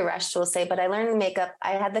rushed, we'll say, but I learned the makeup.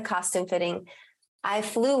 I had the costume fitting. I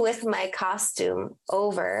flew with my costume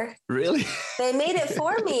over. Really? They made it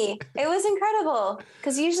for me. It was incredible.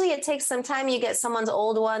 Because usually it takes some time. You get someone's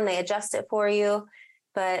old one, they adjust it for you.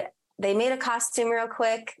 But they made a costume real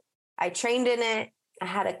quick. I trained in it. I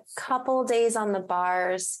had a couple days on the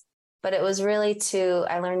bars, but it was really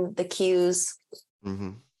I learned the cues.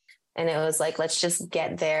 Mm-hmm. And it was like, let's just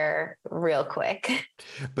get there real quick.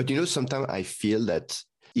 But sometimes I feel that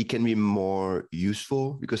it can be more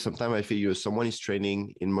useful because sometimes I feel someone is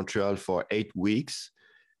training in Montreal for 8 weeks.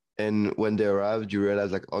 And when they arrived, you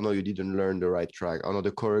realize like, oh no, you didn't learn the right track. Oh no,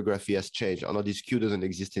 the choreography has changed. Oh no, this cue doesn't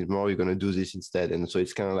exist anymore. You're going to do this instead. And so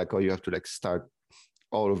it's kind of like, oh, you have to like start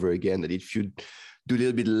all over again. That if you do a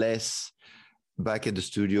little bit less back at the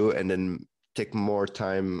studio and then take more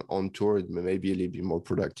time on tour, it may be a little bit more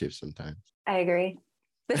productive sometimes. I agree.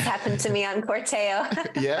 This happened to me on Corteo.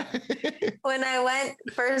 Yeah. When I went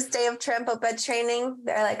first day of trampo bed training,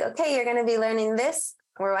 they're like, okay, you're going to be learning this.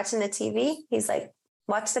 We're watching the TV. He's like,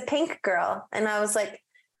 watch the pink girl. And I was like,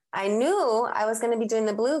 I knew I was going to be doing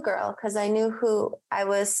the blue girl because I knew who I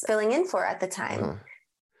was filling in for at the time. Uh-huh.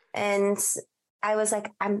 And I was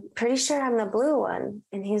like, I'm pretty sure I'm the blue one.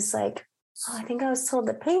 And he's like, oh, I think I was told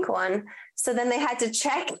the pink one. So then they had to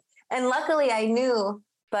check. And luckily I knew,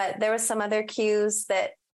 but there was some other cues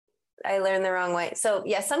that I learned the wrong way. So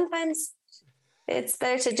yeah, sometimes it's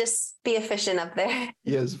better to just be efficient up there.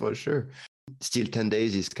 Yes, for sure. Still 10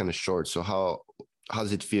 days is kind of short. So how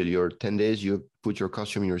does it feel? Your 10 days, you put your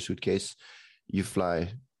costume in your suitcase, you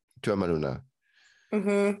fly to Amaluna.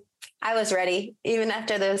 Mm-hmm. I was ready even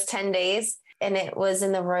after those 10 days. And it was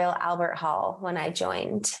in the Royal Albert Hall when I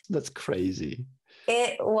joined. That's crazy.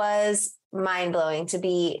 It was mind-blowing to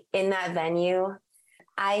be in that venue.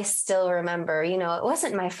 I still remember, it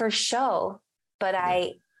wasn't my first show, but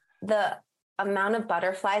the amount of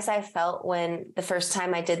butterflies I felt when the first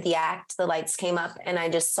time I did the act, the lights came up and I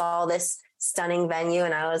just saw this stunning venue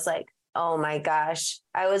and I was like, oh my gosh,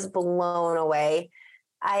 I was blown away.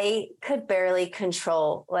 I could barely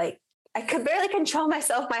control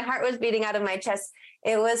myself. My heart was beating out of my chest.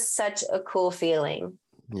 It was such a cool feeling.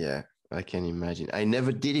 Yeah, I can imagine. I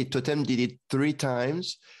never did it. Totem did it 3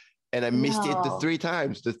 times. And I missed it the No. three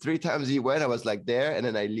times. The three times he went, I was like there, and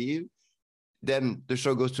then I leave. Then the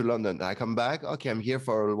show goes to London. I come back. Okay, I'm here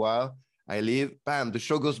for a while. I leave. Bam, the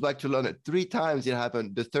show goes back to London. Three times it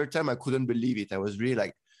happened. The third time I couldn't believe it. I was really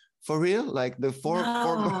like, for real? Like the four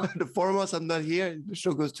No. the 4 months I'm not here, the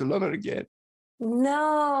show goes to London again. I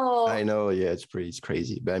No. know, yeah, it's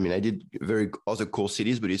crazy. But I mean, I did very other cool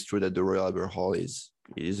cities, but it's true that the Royal Albert Hall is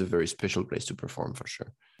a very special place to perform for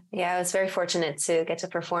sure. Yeah, I was very fortunate to get to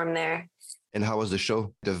perform there. And how was the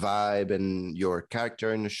show? The vibe and your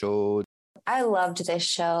character in the show? I loved this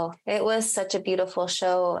show. It was such a beautiful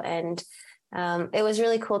show, and it was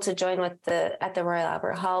really cool to join at the Royal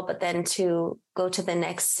Albert Hall, but then to go to the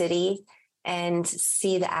next city and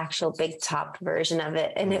see the actual big top version of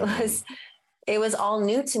it. And it was all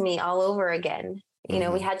new to me all over again. You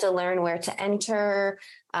know, we had to learn where to enter,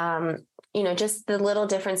 just the little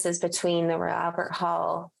differences between the Royal Albert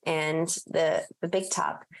Hall and the big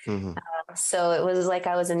top. So it was like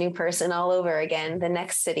I was a new person all over again, the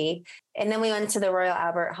next city. And then we went to the Royal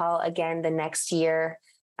Albert Hall again the next year.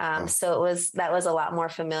 So that was a lot more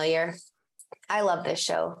familiar. I love this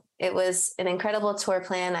show. It was an incredible tour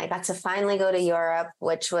plan. I got to finally go to Europe,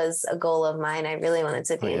 which was a goal of mine. I really wanted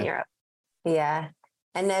to be in Europe. Yeah.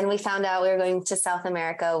 And then we found out we were going to South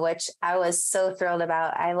America, which I was so thrilled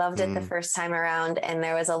about. I loved it the first time around. And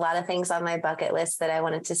there was a lot of things on my bucket list that I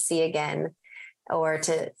wanted to see again, or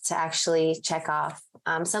to actually check off.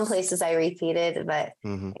 Some places I repeated, but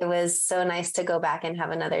it was so nice to go back and have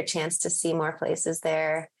another chance to see more places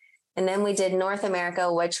there. And then we did North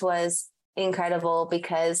America, which was incredible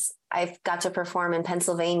because I got to perform in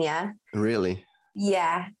Pennsylvania. Really?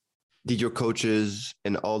 Yeah. Did your coaches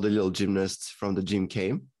and all the little gymnasts from the gym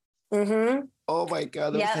came? Oh my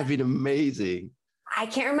God, that must have been amazing. I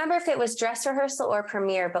can't remember if it was dress rehearsal or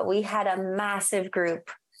premiere, but we had a massive group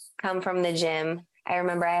come from the gym. I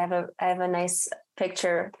remember I have a nice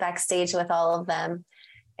picture backstage with all of them.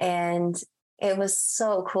 And it was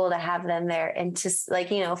so cool to have them there and to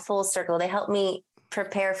full circle. They helped me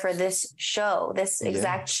prepare for this show, this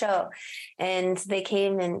exact show. And they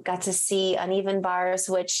came and got to see uneven bars,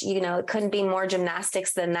 which, it couldn't be more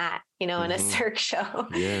gymnastics than that, in a Cirque show.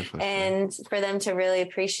 Yeah, and for them to really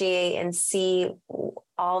appreciate and see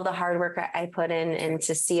all the hard work I put in and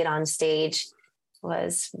to see it on stage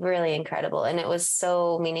was really incredible. And it was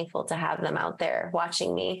so meaningful to have them out there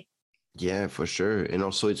watching me. Yeah, for sure. And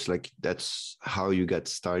also it's like, that's how you got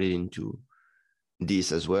started into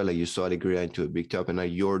this as well. Like you saw Alegria into a big top, and now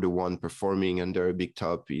you're the one performing under a big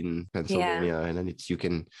top in Pennsylvania. And then you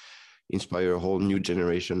can inspire a whole new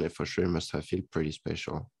generation. And for sure, it must have felt pretty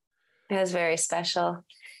special. It was very special.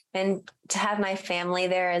 And to have my family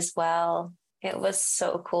there as well, it was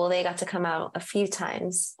so cool. They got to come out a few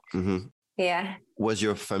times. Yeah. Was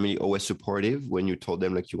your family always supportive when you told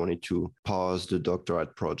them like you wanted to pause the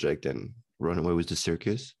doctorate project and run away with the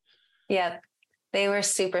circus? Yeah, they were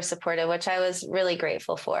super supportive, which I was really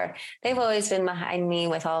grateful for. They've always been behind me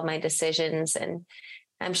with all of my decisions. And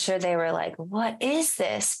I'm sure they were like, what is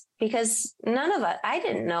this? Because I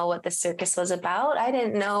didn't know what the circus was about. I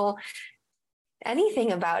didn't know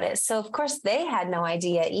anything about it. So of course they had no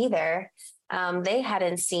idea either. They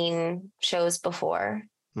hadn't seen shows before.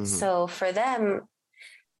 So for them,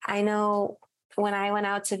 I know when I went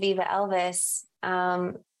out to Viva Elvis,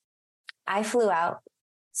 I flew out.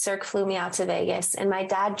 Cirque flew me out to Vegas, and my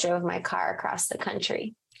dad drove my car across the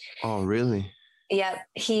country. Oh, really? Yep.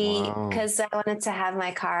 Because I wanted to have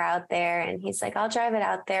my car out there, and he's like, I'll drive it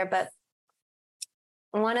out there. But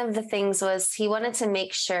one of the things was he wanted to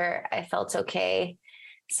make sure I felt okay.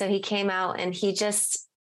 So he came out, and he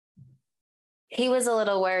was a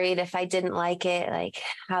little worried if I didn't like it, like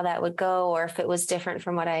how that would go, or if it was different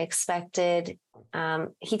from what I expected.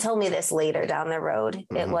 He told me this later down the road.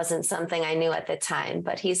 It wasn't something I knew at the time,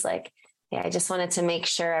 but he's like, I just wanted to make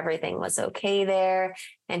sure everything was okay there.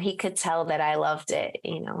 And he could tell that I loved it,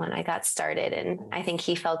 when I got started. And I think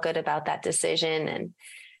he felt good about that decision.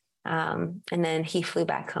 And then he flew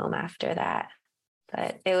back home after that.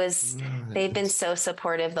 But they've been so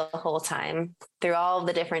supportive the whole time through all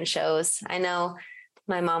the different shows. I know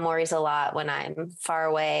my mom worries a lot when I'm far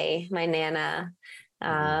away. My Nana,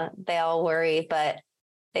 they all worry, but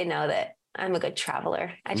they know that I'm a good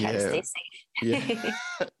traveler. I try to stay safe.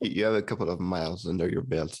 You have a couple of miles under your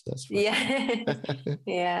belt. That's fine.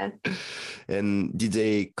 Yeah. And did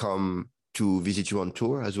they come to visit you on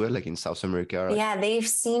tour as well, like in South America? Yeah, they've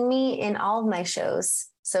seen me in all of my shows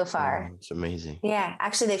so far. Oh, it's amazing. Yeah,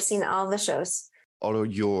 actually, they've seen all the shows. All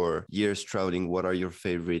of your years traveling, what are your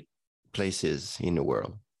favorite places in the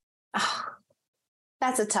world? Oh,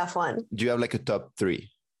 that's a tough one. Do you have like a top 3?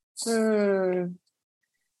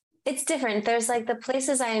 It's different. There's like the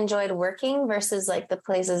places I enjoyed working versus like the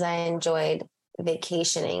places I enjoyed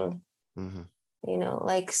vacationing. Mm-hmm. You know,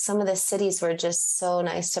 like some of the cities were just so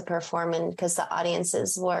nice to perform in because the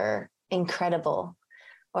audiences were incredible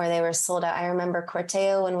or they were sold out. I remember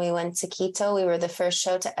Corteo when we went to Quito, we were the first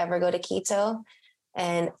show to ever go to Quito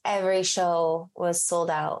and every show was sold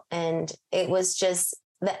out. And it was just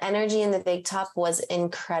the energy in the Big Top was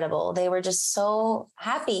incredible. They were just so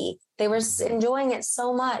happy. They were enjoying it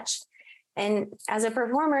so much. And as a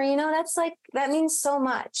performer, you know, that's like, that means so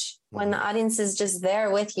much when the audience is just there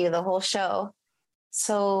with you the whole show.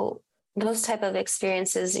 So those type of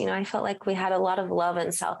experiences, you know, I felt like we had a lot of love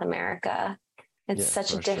in South America. It's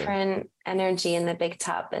such a different energy in the Big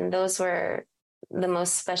Top. And those were the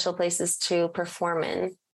most special places to perform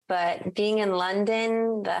in. But being in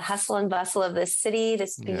London, the hustle and bustle of this city,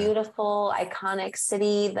 this beautiful, iconic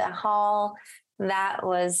city, the hall, that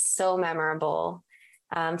was so memorable.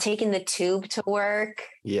 Taking the tube to work.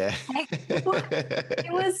 Yeah.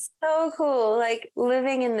 It was so cool. Like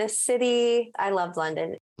living in this city. I loved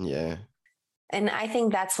London. Yeah. And I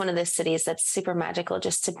think that's one of the cities that's super magical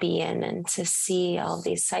just to be in and to see all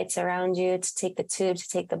these sights around you, to take the tube, to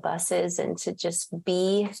take the buses and to just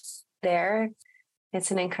be there.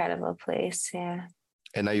 It's an incredible place. Yeah.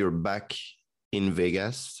 And now you're back in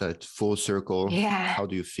Vegas at full circle. Yeah. How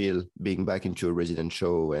do you feel being back into a resident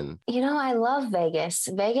show? And you know, I love Vegas.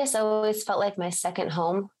 Vegas always felt like my second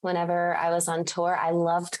home whenever I was on tour. I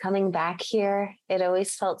loved coming back here. It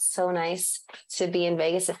always felt so nice to be in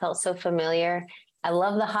Vegas. It felt so familiar. I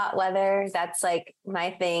love the hot weather. That's like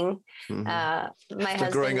my thing. My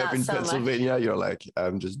husband, growing up in so Pennsylvania, you're like,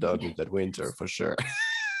 I'm just done with that winter for sure.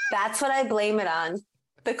 That's what I blame it on.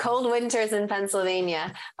 The cold winters in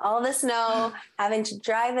Pennsylvania, all the snow, having to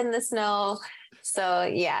drive in the snow. So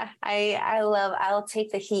yeah, I'll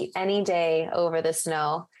take the heat any day over the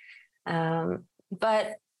snow.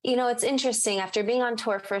 But you know, it's interesting after being on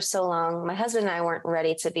tour for so long, my husband and I weren't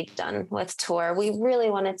ready to be done with tour. We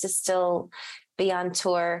really wanted to still be on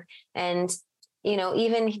tour. And, you know,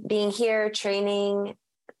 even being here training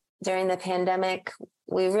during the pandemic,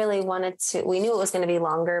 we really wanted to, we knew it was going to be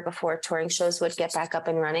longer before touring shows would get back up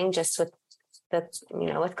and running just with the, you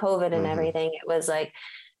know, with COVID and everything. It was like,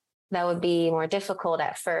 that would be more difficult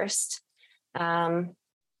at first.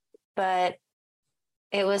 But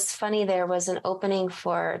it was funny. There was an opening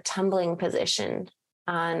for tumbling position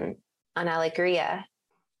on Alegria.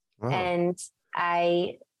 Wow. And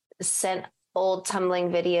I sent old tumbling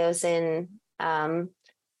videos in,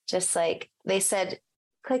 just like they said,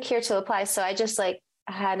 click here to apply. So I just like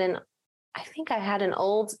I think I had an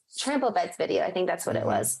old trampo beds video. I think that's what it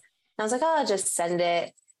was. And I was like, oh, I'll just send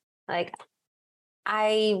it. Like,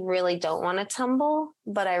 I really don't want to tumble,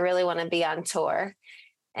 but I really want to be on tour.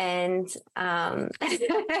 And it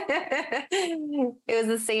was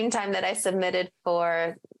the same time that I submitted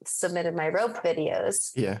my rope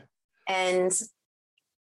videos. Yeah. And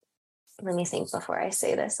let me think before I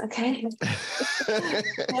say this. Okay.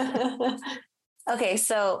 Okay.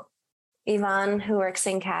 So Yvonne, who works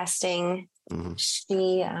in casting,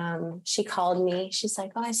 she called me. She's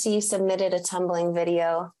like, oh, I see you submitted a tumbling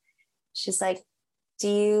video. She's like, do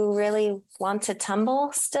you really want to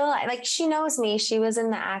tumble still? Like, she knows me. She was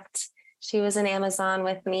in the act. She was in Amazon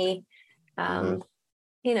with me.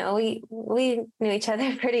 You know, we knew each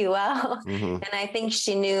other pretty well. And I think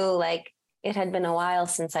she knew like it had been a while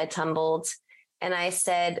since I tumbled. And I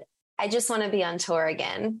said, I just want to be on tour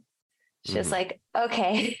again. She was like,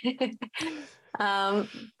 okay.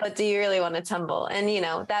 But do you really want to tumble? And, you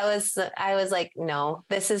know, I was like, no,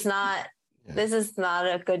 this is not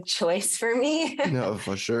a good choice for me. No,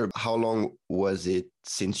 for sure. How long was it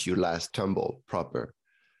since you last tumbled proper?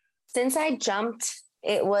 Since I jumped,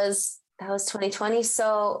 that was 2020.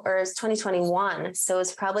 Or it's 2021. So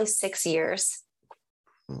it's probably 6 years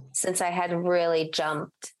since I had really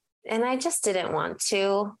jumped, and I just didn't want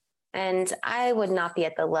to. And I would not be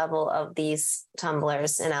at the level of these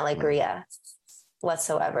tumblers in Alegria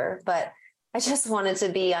whatsoever, but I just wanted to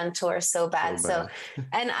be on tour so bad. So,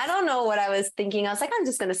 and I don't know what I was thinking. I was like, I'm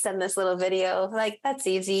just going to send this little video. Like, that's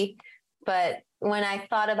easy. But when I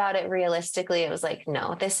thought about it realistically, it was like,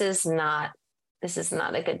 no, this is not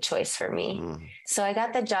a good choice for me. So I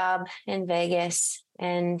got the job in Vegas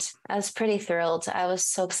and I was pretty thrilled. I was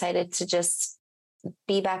so excited to just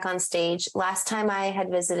be back on stage. Last time I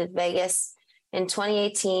had visited Vegas in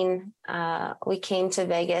 2018, we came to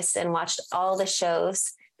Vegas and watched all the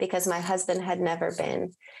shows because my husband had never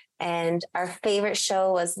been. And our favorite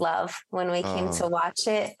show was Love when we came to watch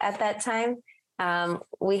it at that time.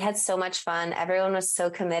 We had so much fun. Everyone was so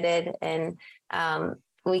committed, and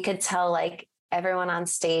we could tell like everyone on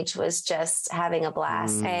stage was just having a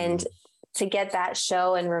blast. And to get that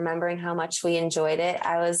show and remembering how much we enjoyed it,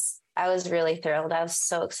 I was really thrilled. I was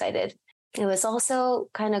so excited. It was also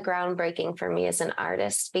kind of groundbreaking for me as an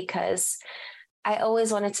artist because I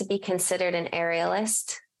always wanted to be considered an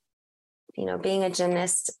aerialist. You know, being a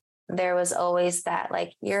gymnast, there was always that,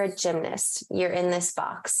 like, you're a gymnast, you're in this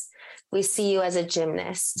box. We see you as a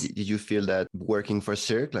gymnast. Did you feel that working for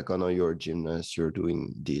Cirque, like, oh no, you're a gymnast, you're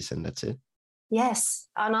doing this and that's it? Yes.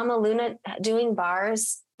 On Amaluna, doing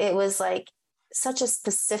bars, it was like such a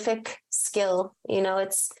specific skill. You know,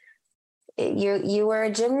 you were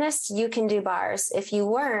a gymnast, you can do bars. If you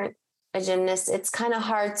weren't a gymnast, it's kind of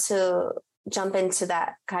hard to jump into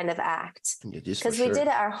that kind of act because we did it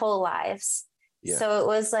our whole lives. Yeah. So it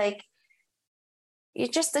was like, you're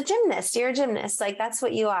just a gymnast. You're a gymnast. Like, that's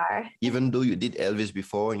what you are. Even though you did Elvis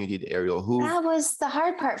before and you did aerial, who? That was the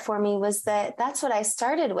hard part for me, was that's what I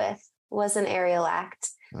started with, was an aerial act.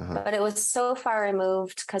 But it was so far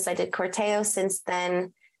removed because I did corteo since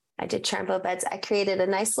then. I did trampo beds. I created a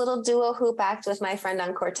nice little duo hoop act with my friend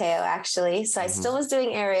on corteo, actually. So I still was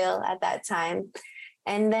doing aerial at that time.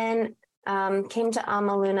 And then came to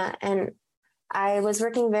Amaluna, and I was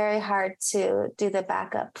working very hard to do the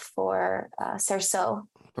backup for Cirque.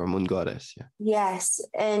 For Moon Goddess, yeah. Yes.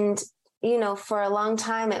 And, you know, for a long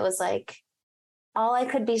time, it was like all I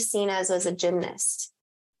could be seen as was a gymnast.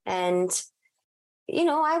 And, you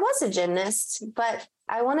know, I was a gymnast, but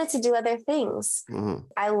I wanted to do other things.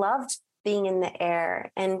 I loved being in the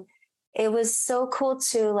air, and it was so cool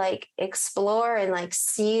to like explore and like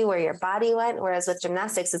see where your body went. Whereas with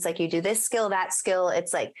gymnastics, it's like you do this skill, that skill.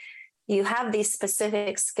 It's like you have these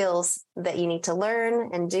specific skills that you need to learn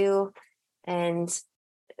and do. And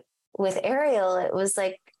with aerial, it was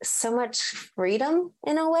like so much freedom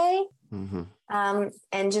in a way.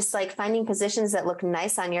 And just like finding positions that look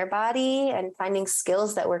nice on your body and finding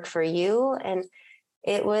skills that work for you. And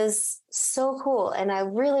it was so cool. And I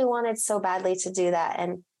really wanted so badly to do that.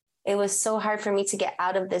 And it was so hard for me to get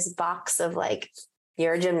out of this box of like,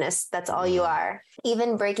 you're a gymnast, that's all you are.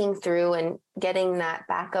 Even breaking through and getting that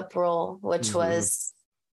backup role, which was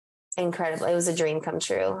incredible. It was a dream come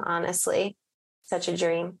true, honestly. Such a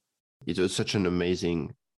dream. It was such an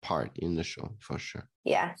amazing part in the show, for sure.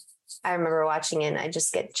 Yeah. I remember watching it and I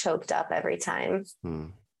just get choked up every time.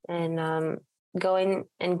 And going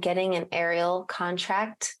and getting an aerial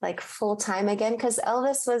contract, like full time again, because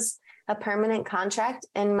Elvis was a permanent contract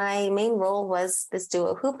and my main role was this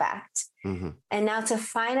duo hoop act. And now to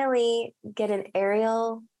finally get an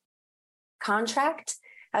aerial contract,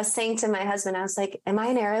 I was saying to my husband, I was like, am I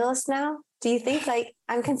an aerialist now? Do you think like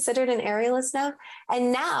I'm considered an aerialist now?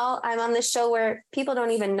 And now I'm on this show where people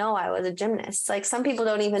don't even know I was a gymnast. Like some people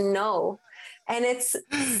don't even know. And it's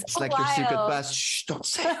like your secret pass. Shh, don't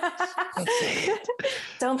say it. Don't say it.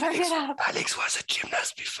 Don't bring it up. Alix was a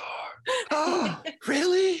gymnast before. Oh,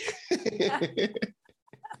 really?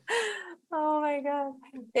 Oh my God.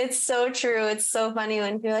 It's so true. It's so funny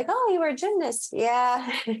when people are like, oh, you were a gymnast. Yeah.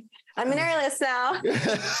 I'm an aerialist now.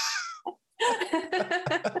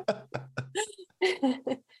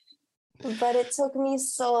 But it took me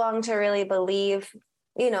so long to really believe,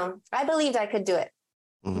 you know, I believed I could do it.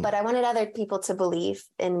 But I wanted other people to believe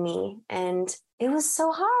in me. And it was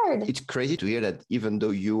so hard. It's crazy to hear that even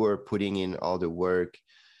though you were putting in all the work,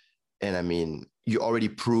 and I mean, you already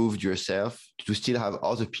proved yourself, to still have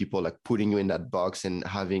other people like putting you in that box and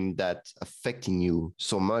having that affecting you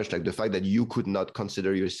so much. Like the fact that you could not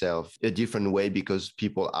consider yourself a different way because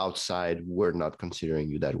people outside were not considering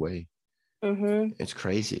you that way. It's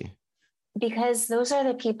crazy. Because those are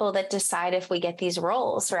the people that decide if we get these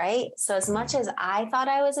roles, right? So as much as I thought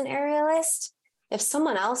I was an aerialist, if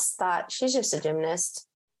someone else thought she's just a gymnast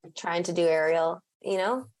trying to do aerial, you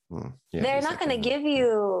know, they're not going to give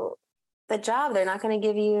you the job. They're not going to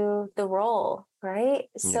give you the role, right?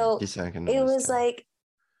 So it was like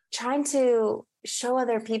trying to show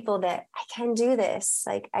other people that I can do this.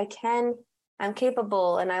 Like I'm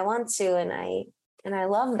capable and I want to, and I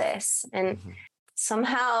love this. And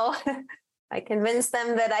somehow I convinced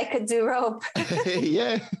them that I could do rope.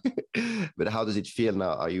 Yeah. But how does it feel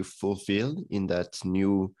now? Are you fulfilled in that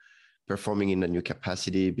new, performing in a new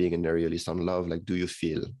capacity, being an aerialist on Love? Like, do you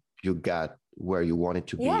feel you got where you wanted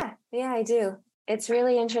to be? Yeah, I do. It's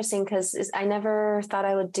really interesting because I never thought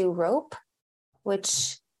I would do rope,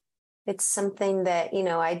 which it's something that, you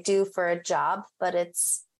know, I do for a job, but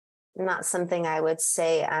it's not something I would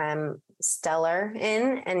say I'm stellar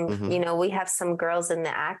in. And, you know, we have some girls in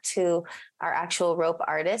the act who are actual rope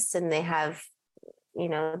artists and they have, you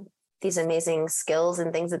know, these amazing skills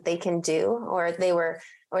and things that they can do, or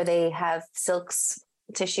they have Silk's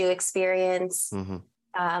tissue experience.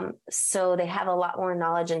 So they have a lot more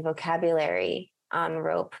knowledge and vocabulary on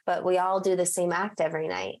rope, but we all do the same act every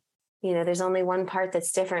night. You know, there's only one part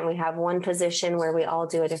that's different. We have one position where we all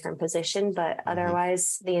do a different position, but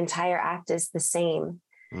otherwise the entire act is the same.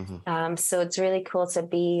 So it's really cool to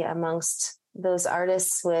be amongst those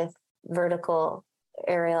artists with vertical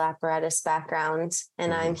aerial apparatus background.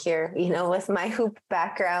 And I'm here, you know, with my hoop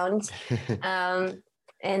background.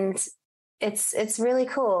 And it's really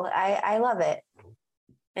cool. I love it.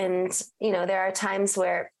 And, you know, there are times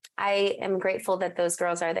where I am grateful that those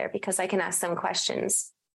girls are there because I can ask them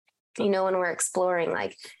questions, you know, when we're exploring,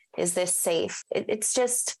 like, is this safe? It's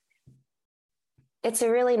a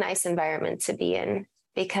really nice environment to be in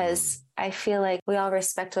because I feel like we all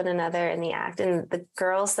respect one another in the act. And the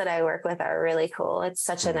girls that I work with are really cool. It's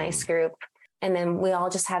such a nice group. And then we all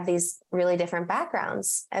just have these really different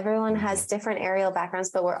backgrounds. Everyone has different aerial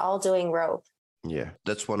backgrounds, but we're all doing rope. Yeah,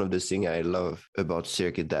 that's one of the things I love about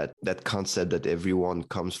Cirque, that concept that everyone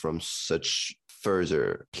comes from such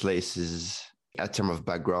further places at term of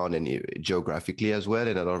background and geographically as well.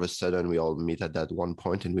 And then all of a sudden we all meet at that one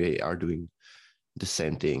point and we are doing the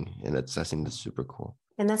same thing. And I think that's super cool.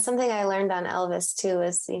 And that's something I learned on Elvis too,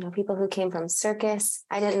 is, you know, people who came from circus.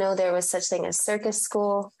 I didn't know there was such thing as circus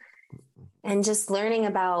school, and just learning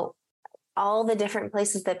about all the different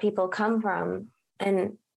places that people come from.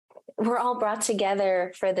 And we're all brought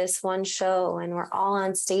together for this one show, and we're all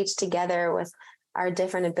on stage together with our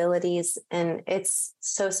different abilities. And it's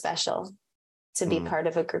so special to be part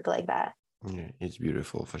of a group like that. Yeah, it's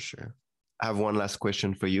beautiful for sure. I have one last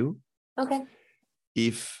question for you. Okay.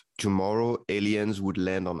 If tomorrow aliens would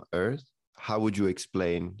land on Earth, how would you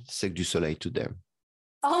explain Cirque du Soleil to them?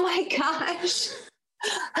 Oh my gosh.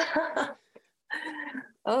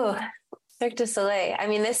 Oh, Cirque du Soleil. I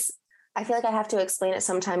mean, I feel like I have to explain it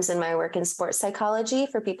sometimes in my work in sports psychology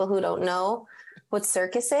for people who don't know what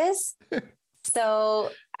circus is. So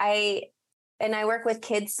I work with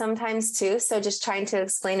kids sometimes too. So just trying to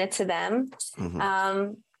explain it to them.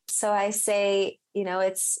 So I say, you know,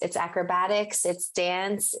 it's acrobatics, it's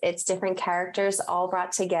dance, it's different characters all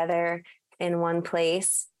brought together in one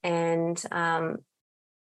place, and a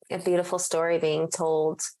beautiful story being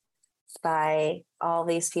told by all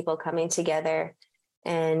these people coming together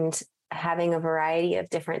and having a variety of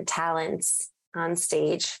different talents on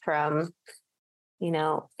stage, from, you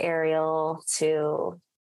know, aerial to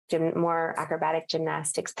more acrobatic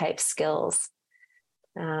gymnastics type skills.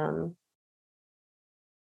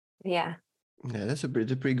 Yeah, that's a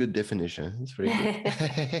pretty good definition. It's pretty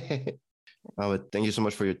good. Oh, but thank you so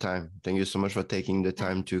much for your time. Thank you so much for taking the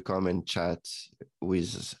time to come and chat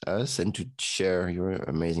with us and to share your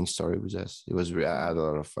amazing story with us. I had a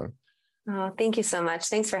lot of fun. Oh, thank you so much.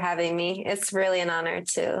 Thanks for having me. It's really an honor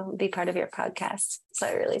to be part of your podcast. So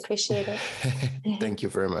I really appreciate it. Thank you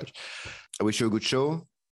very much. I wish you a good show,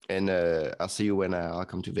 and I'll see you when I'll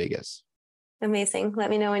come to Vegas. Amazing.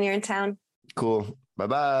 Let me know when you're in town. Cool.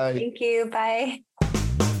 Bye-bye. Thank you. Bye.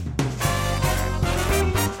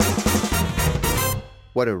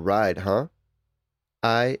 What a ride, huh?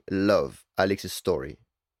 I love Alix's story.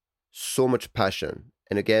 So much passion,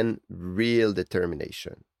 and again, real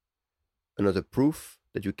determination. Another proof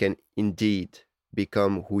that you can indeed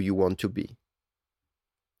become who you want to be.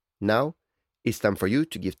 Now, it's time for you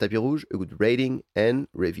to give Tapis Rouge a good rating and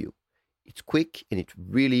review. It's quick and it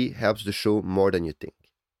really helps the show more than you think.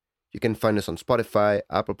 You can find us on Spotify,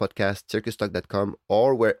 Apple Podcasts, circustalk.com,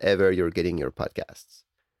 or wherever you're getting your podcasts.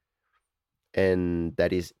 And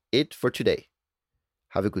that is it for today.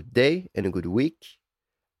 Have a good day and a good week.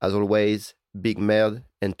 As always, big merde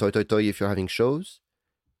and toi toi toi if you're having shows.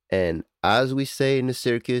 And as we say in the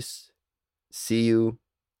circus, see you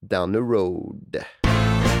down the road.